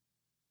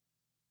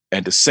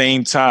 At the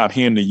same time,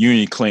 he and the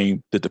union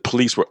claimed that the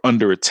police were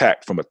under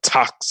attack from a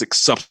toxic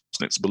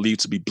substance believed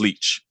to be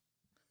bleach.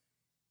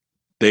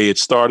 They had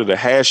started a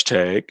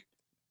hashtag,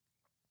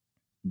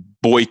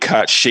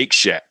 boycott Shake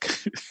Shack.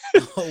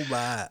 Oh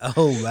my.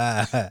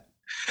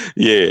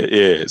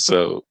 Yeah.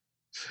 So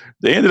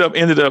they ended up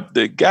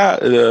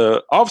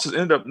the officers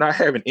ended up not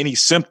having any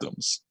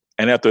symptoms.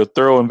 And after a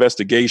thorough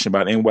investigation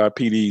by the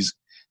NYPD's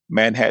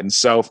Manhattan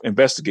South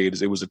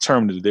investigators, it was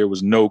determined that there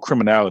was no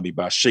criminality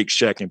by Shake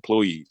Shack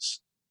employees.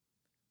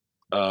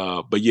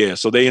 But yeah,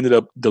 so they ended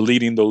up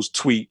deleting those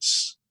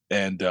tweets,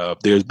 and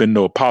there's been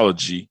no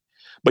apology.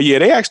 But yeah,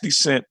 they actually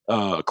sent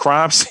a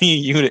crime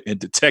scene unit and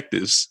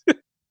detectives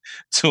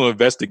to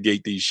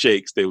investigate these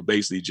shakes. They were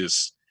basically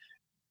just,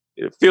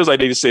 it feels like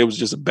they just said it was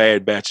just a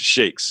bad batch of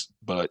shakes.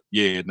 But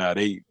yeah,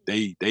 they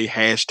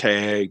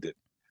hashtagged it.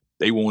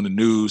 They were on the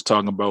news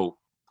talking about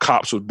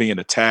cops were being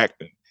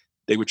attacked and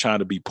they were trying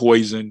to be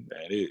poisoned.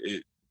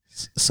 And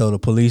so the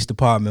police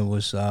department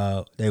was,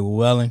 they were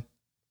willing.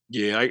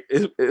 Yeah,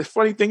 the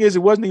funny thing is, it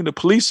wasn't even the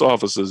police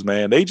officers,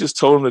 man. They just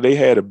told them that they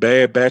had a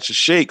bad batch of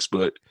shakes,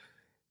 but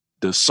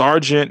the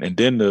sergeant and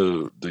then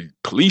the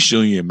police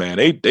union, man,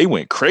 they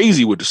went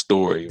crazy with the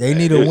story. They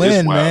need a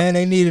win, man.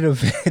 They need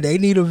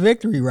a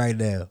victory right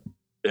now.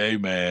 Hey,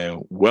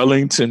 man,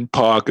 Wellington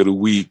Park of the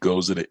Week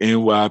goes to the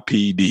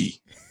NYPD.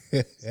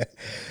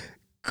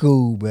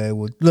 Cool, man.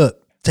 Well, look,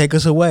 take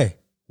us away.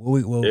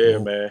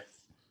 Man.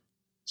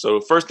 So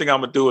the first thing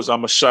I'm gonna do is I'm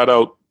gonna shout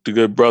out the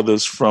good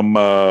brothers from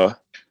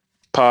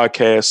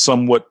podcast,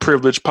 Somewhat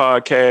Privileged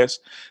Podcast.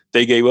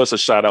 They gave us a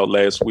shout out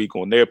last week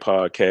on their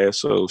podcast,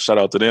 so shout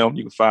out to them.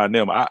 You can find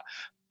them.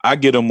 I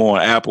get them on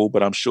Apple,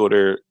 but I'm sure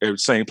they're at the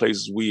same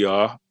places we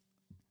are.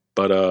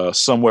 But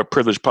Somewhat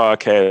Privileged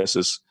Podcast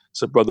is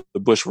a brother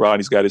Bush Rod.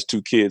 He's got his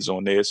 2 kids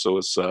on there, so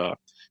it's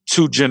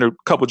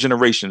couple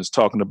generations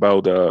talking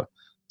about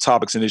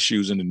topics and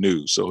issues in the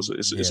news. So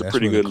it's a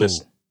pretty really good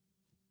listen.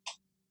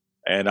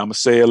 And I'm gonna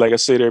say it like I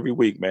said every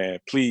week, man.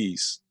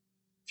 Please,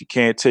 if you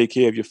can't take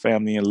care of your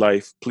family in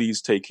life,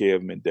 please take care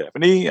of them in death.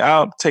 And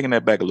I'm taking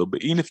that back a little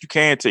bit. Even if you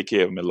can take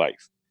care of them in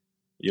life,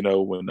 you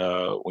know, when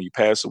you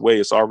pass away,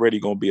 it's already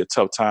going to be a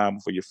tough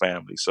time for your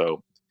family.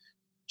 So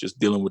just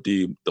dealing with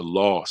the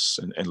loss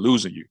and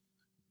losing you.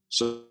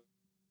 So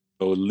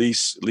at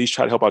least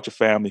try to help out your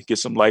family, get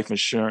some life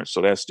insurance.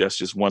 So that's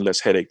just one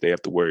less headache they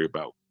have to worry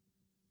about.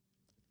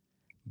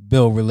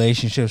 Build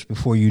relationships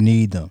before you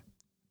need them.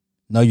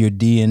 Know your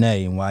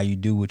DNA and why you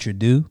do what you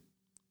do,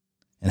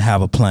 and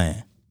have a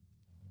plan.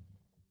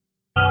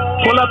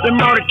 Pull up in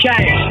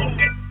motorcade.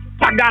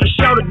 I got a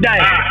show today.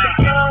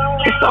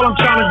 That's all I'm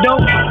trying to do.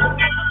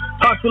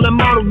 Hustle and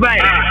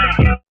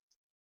motivate.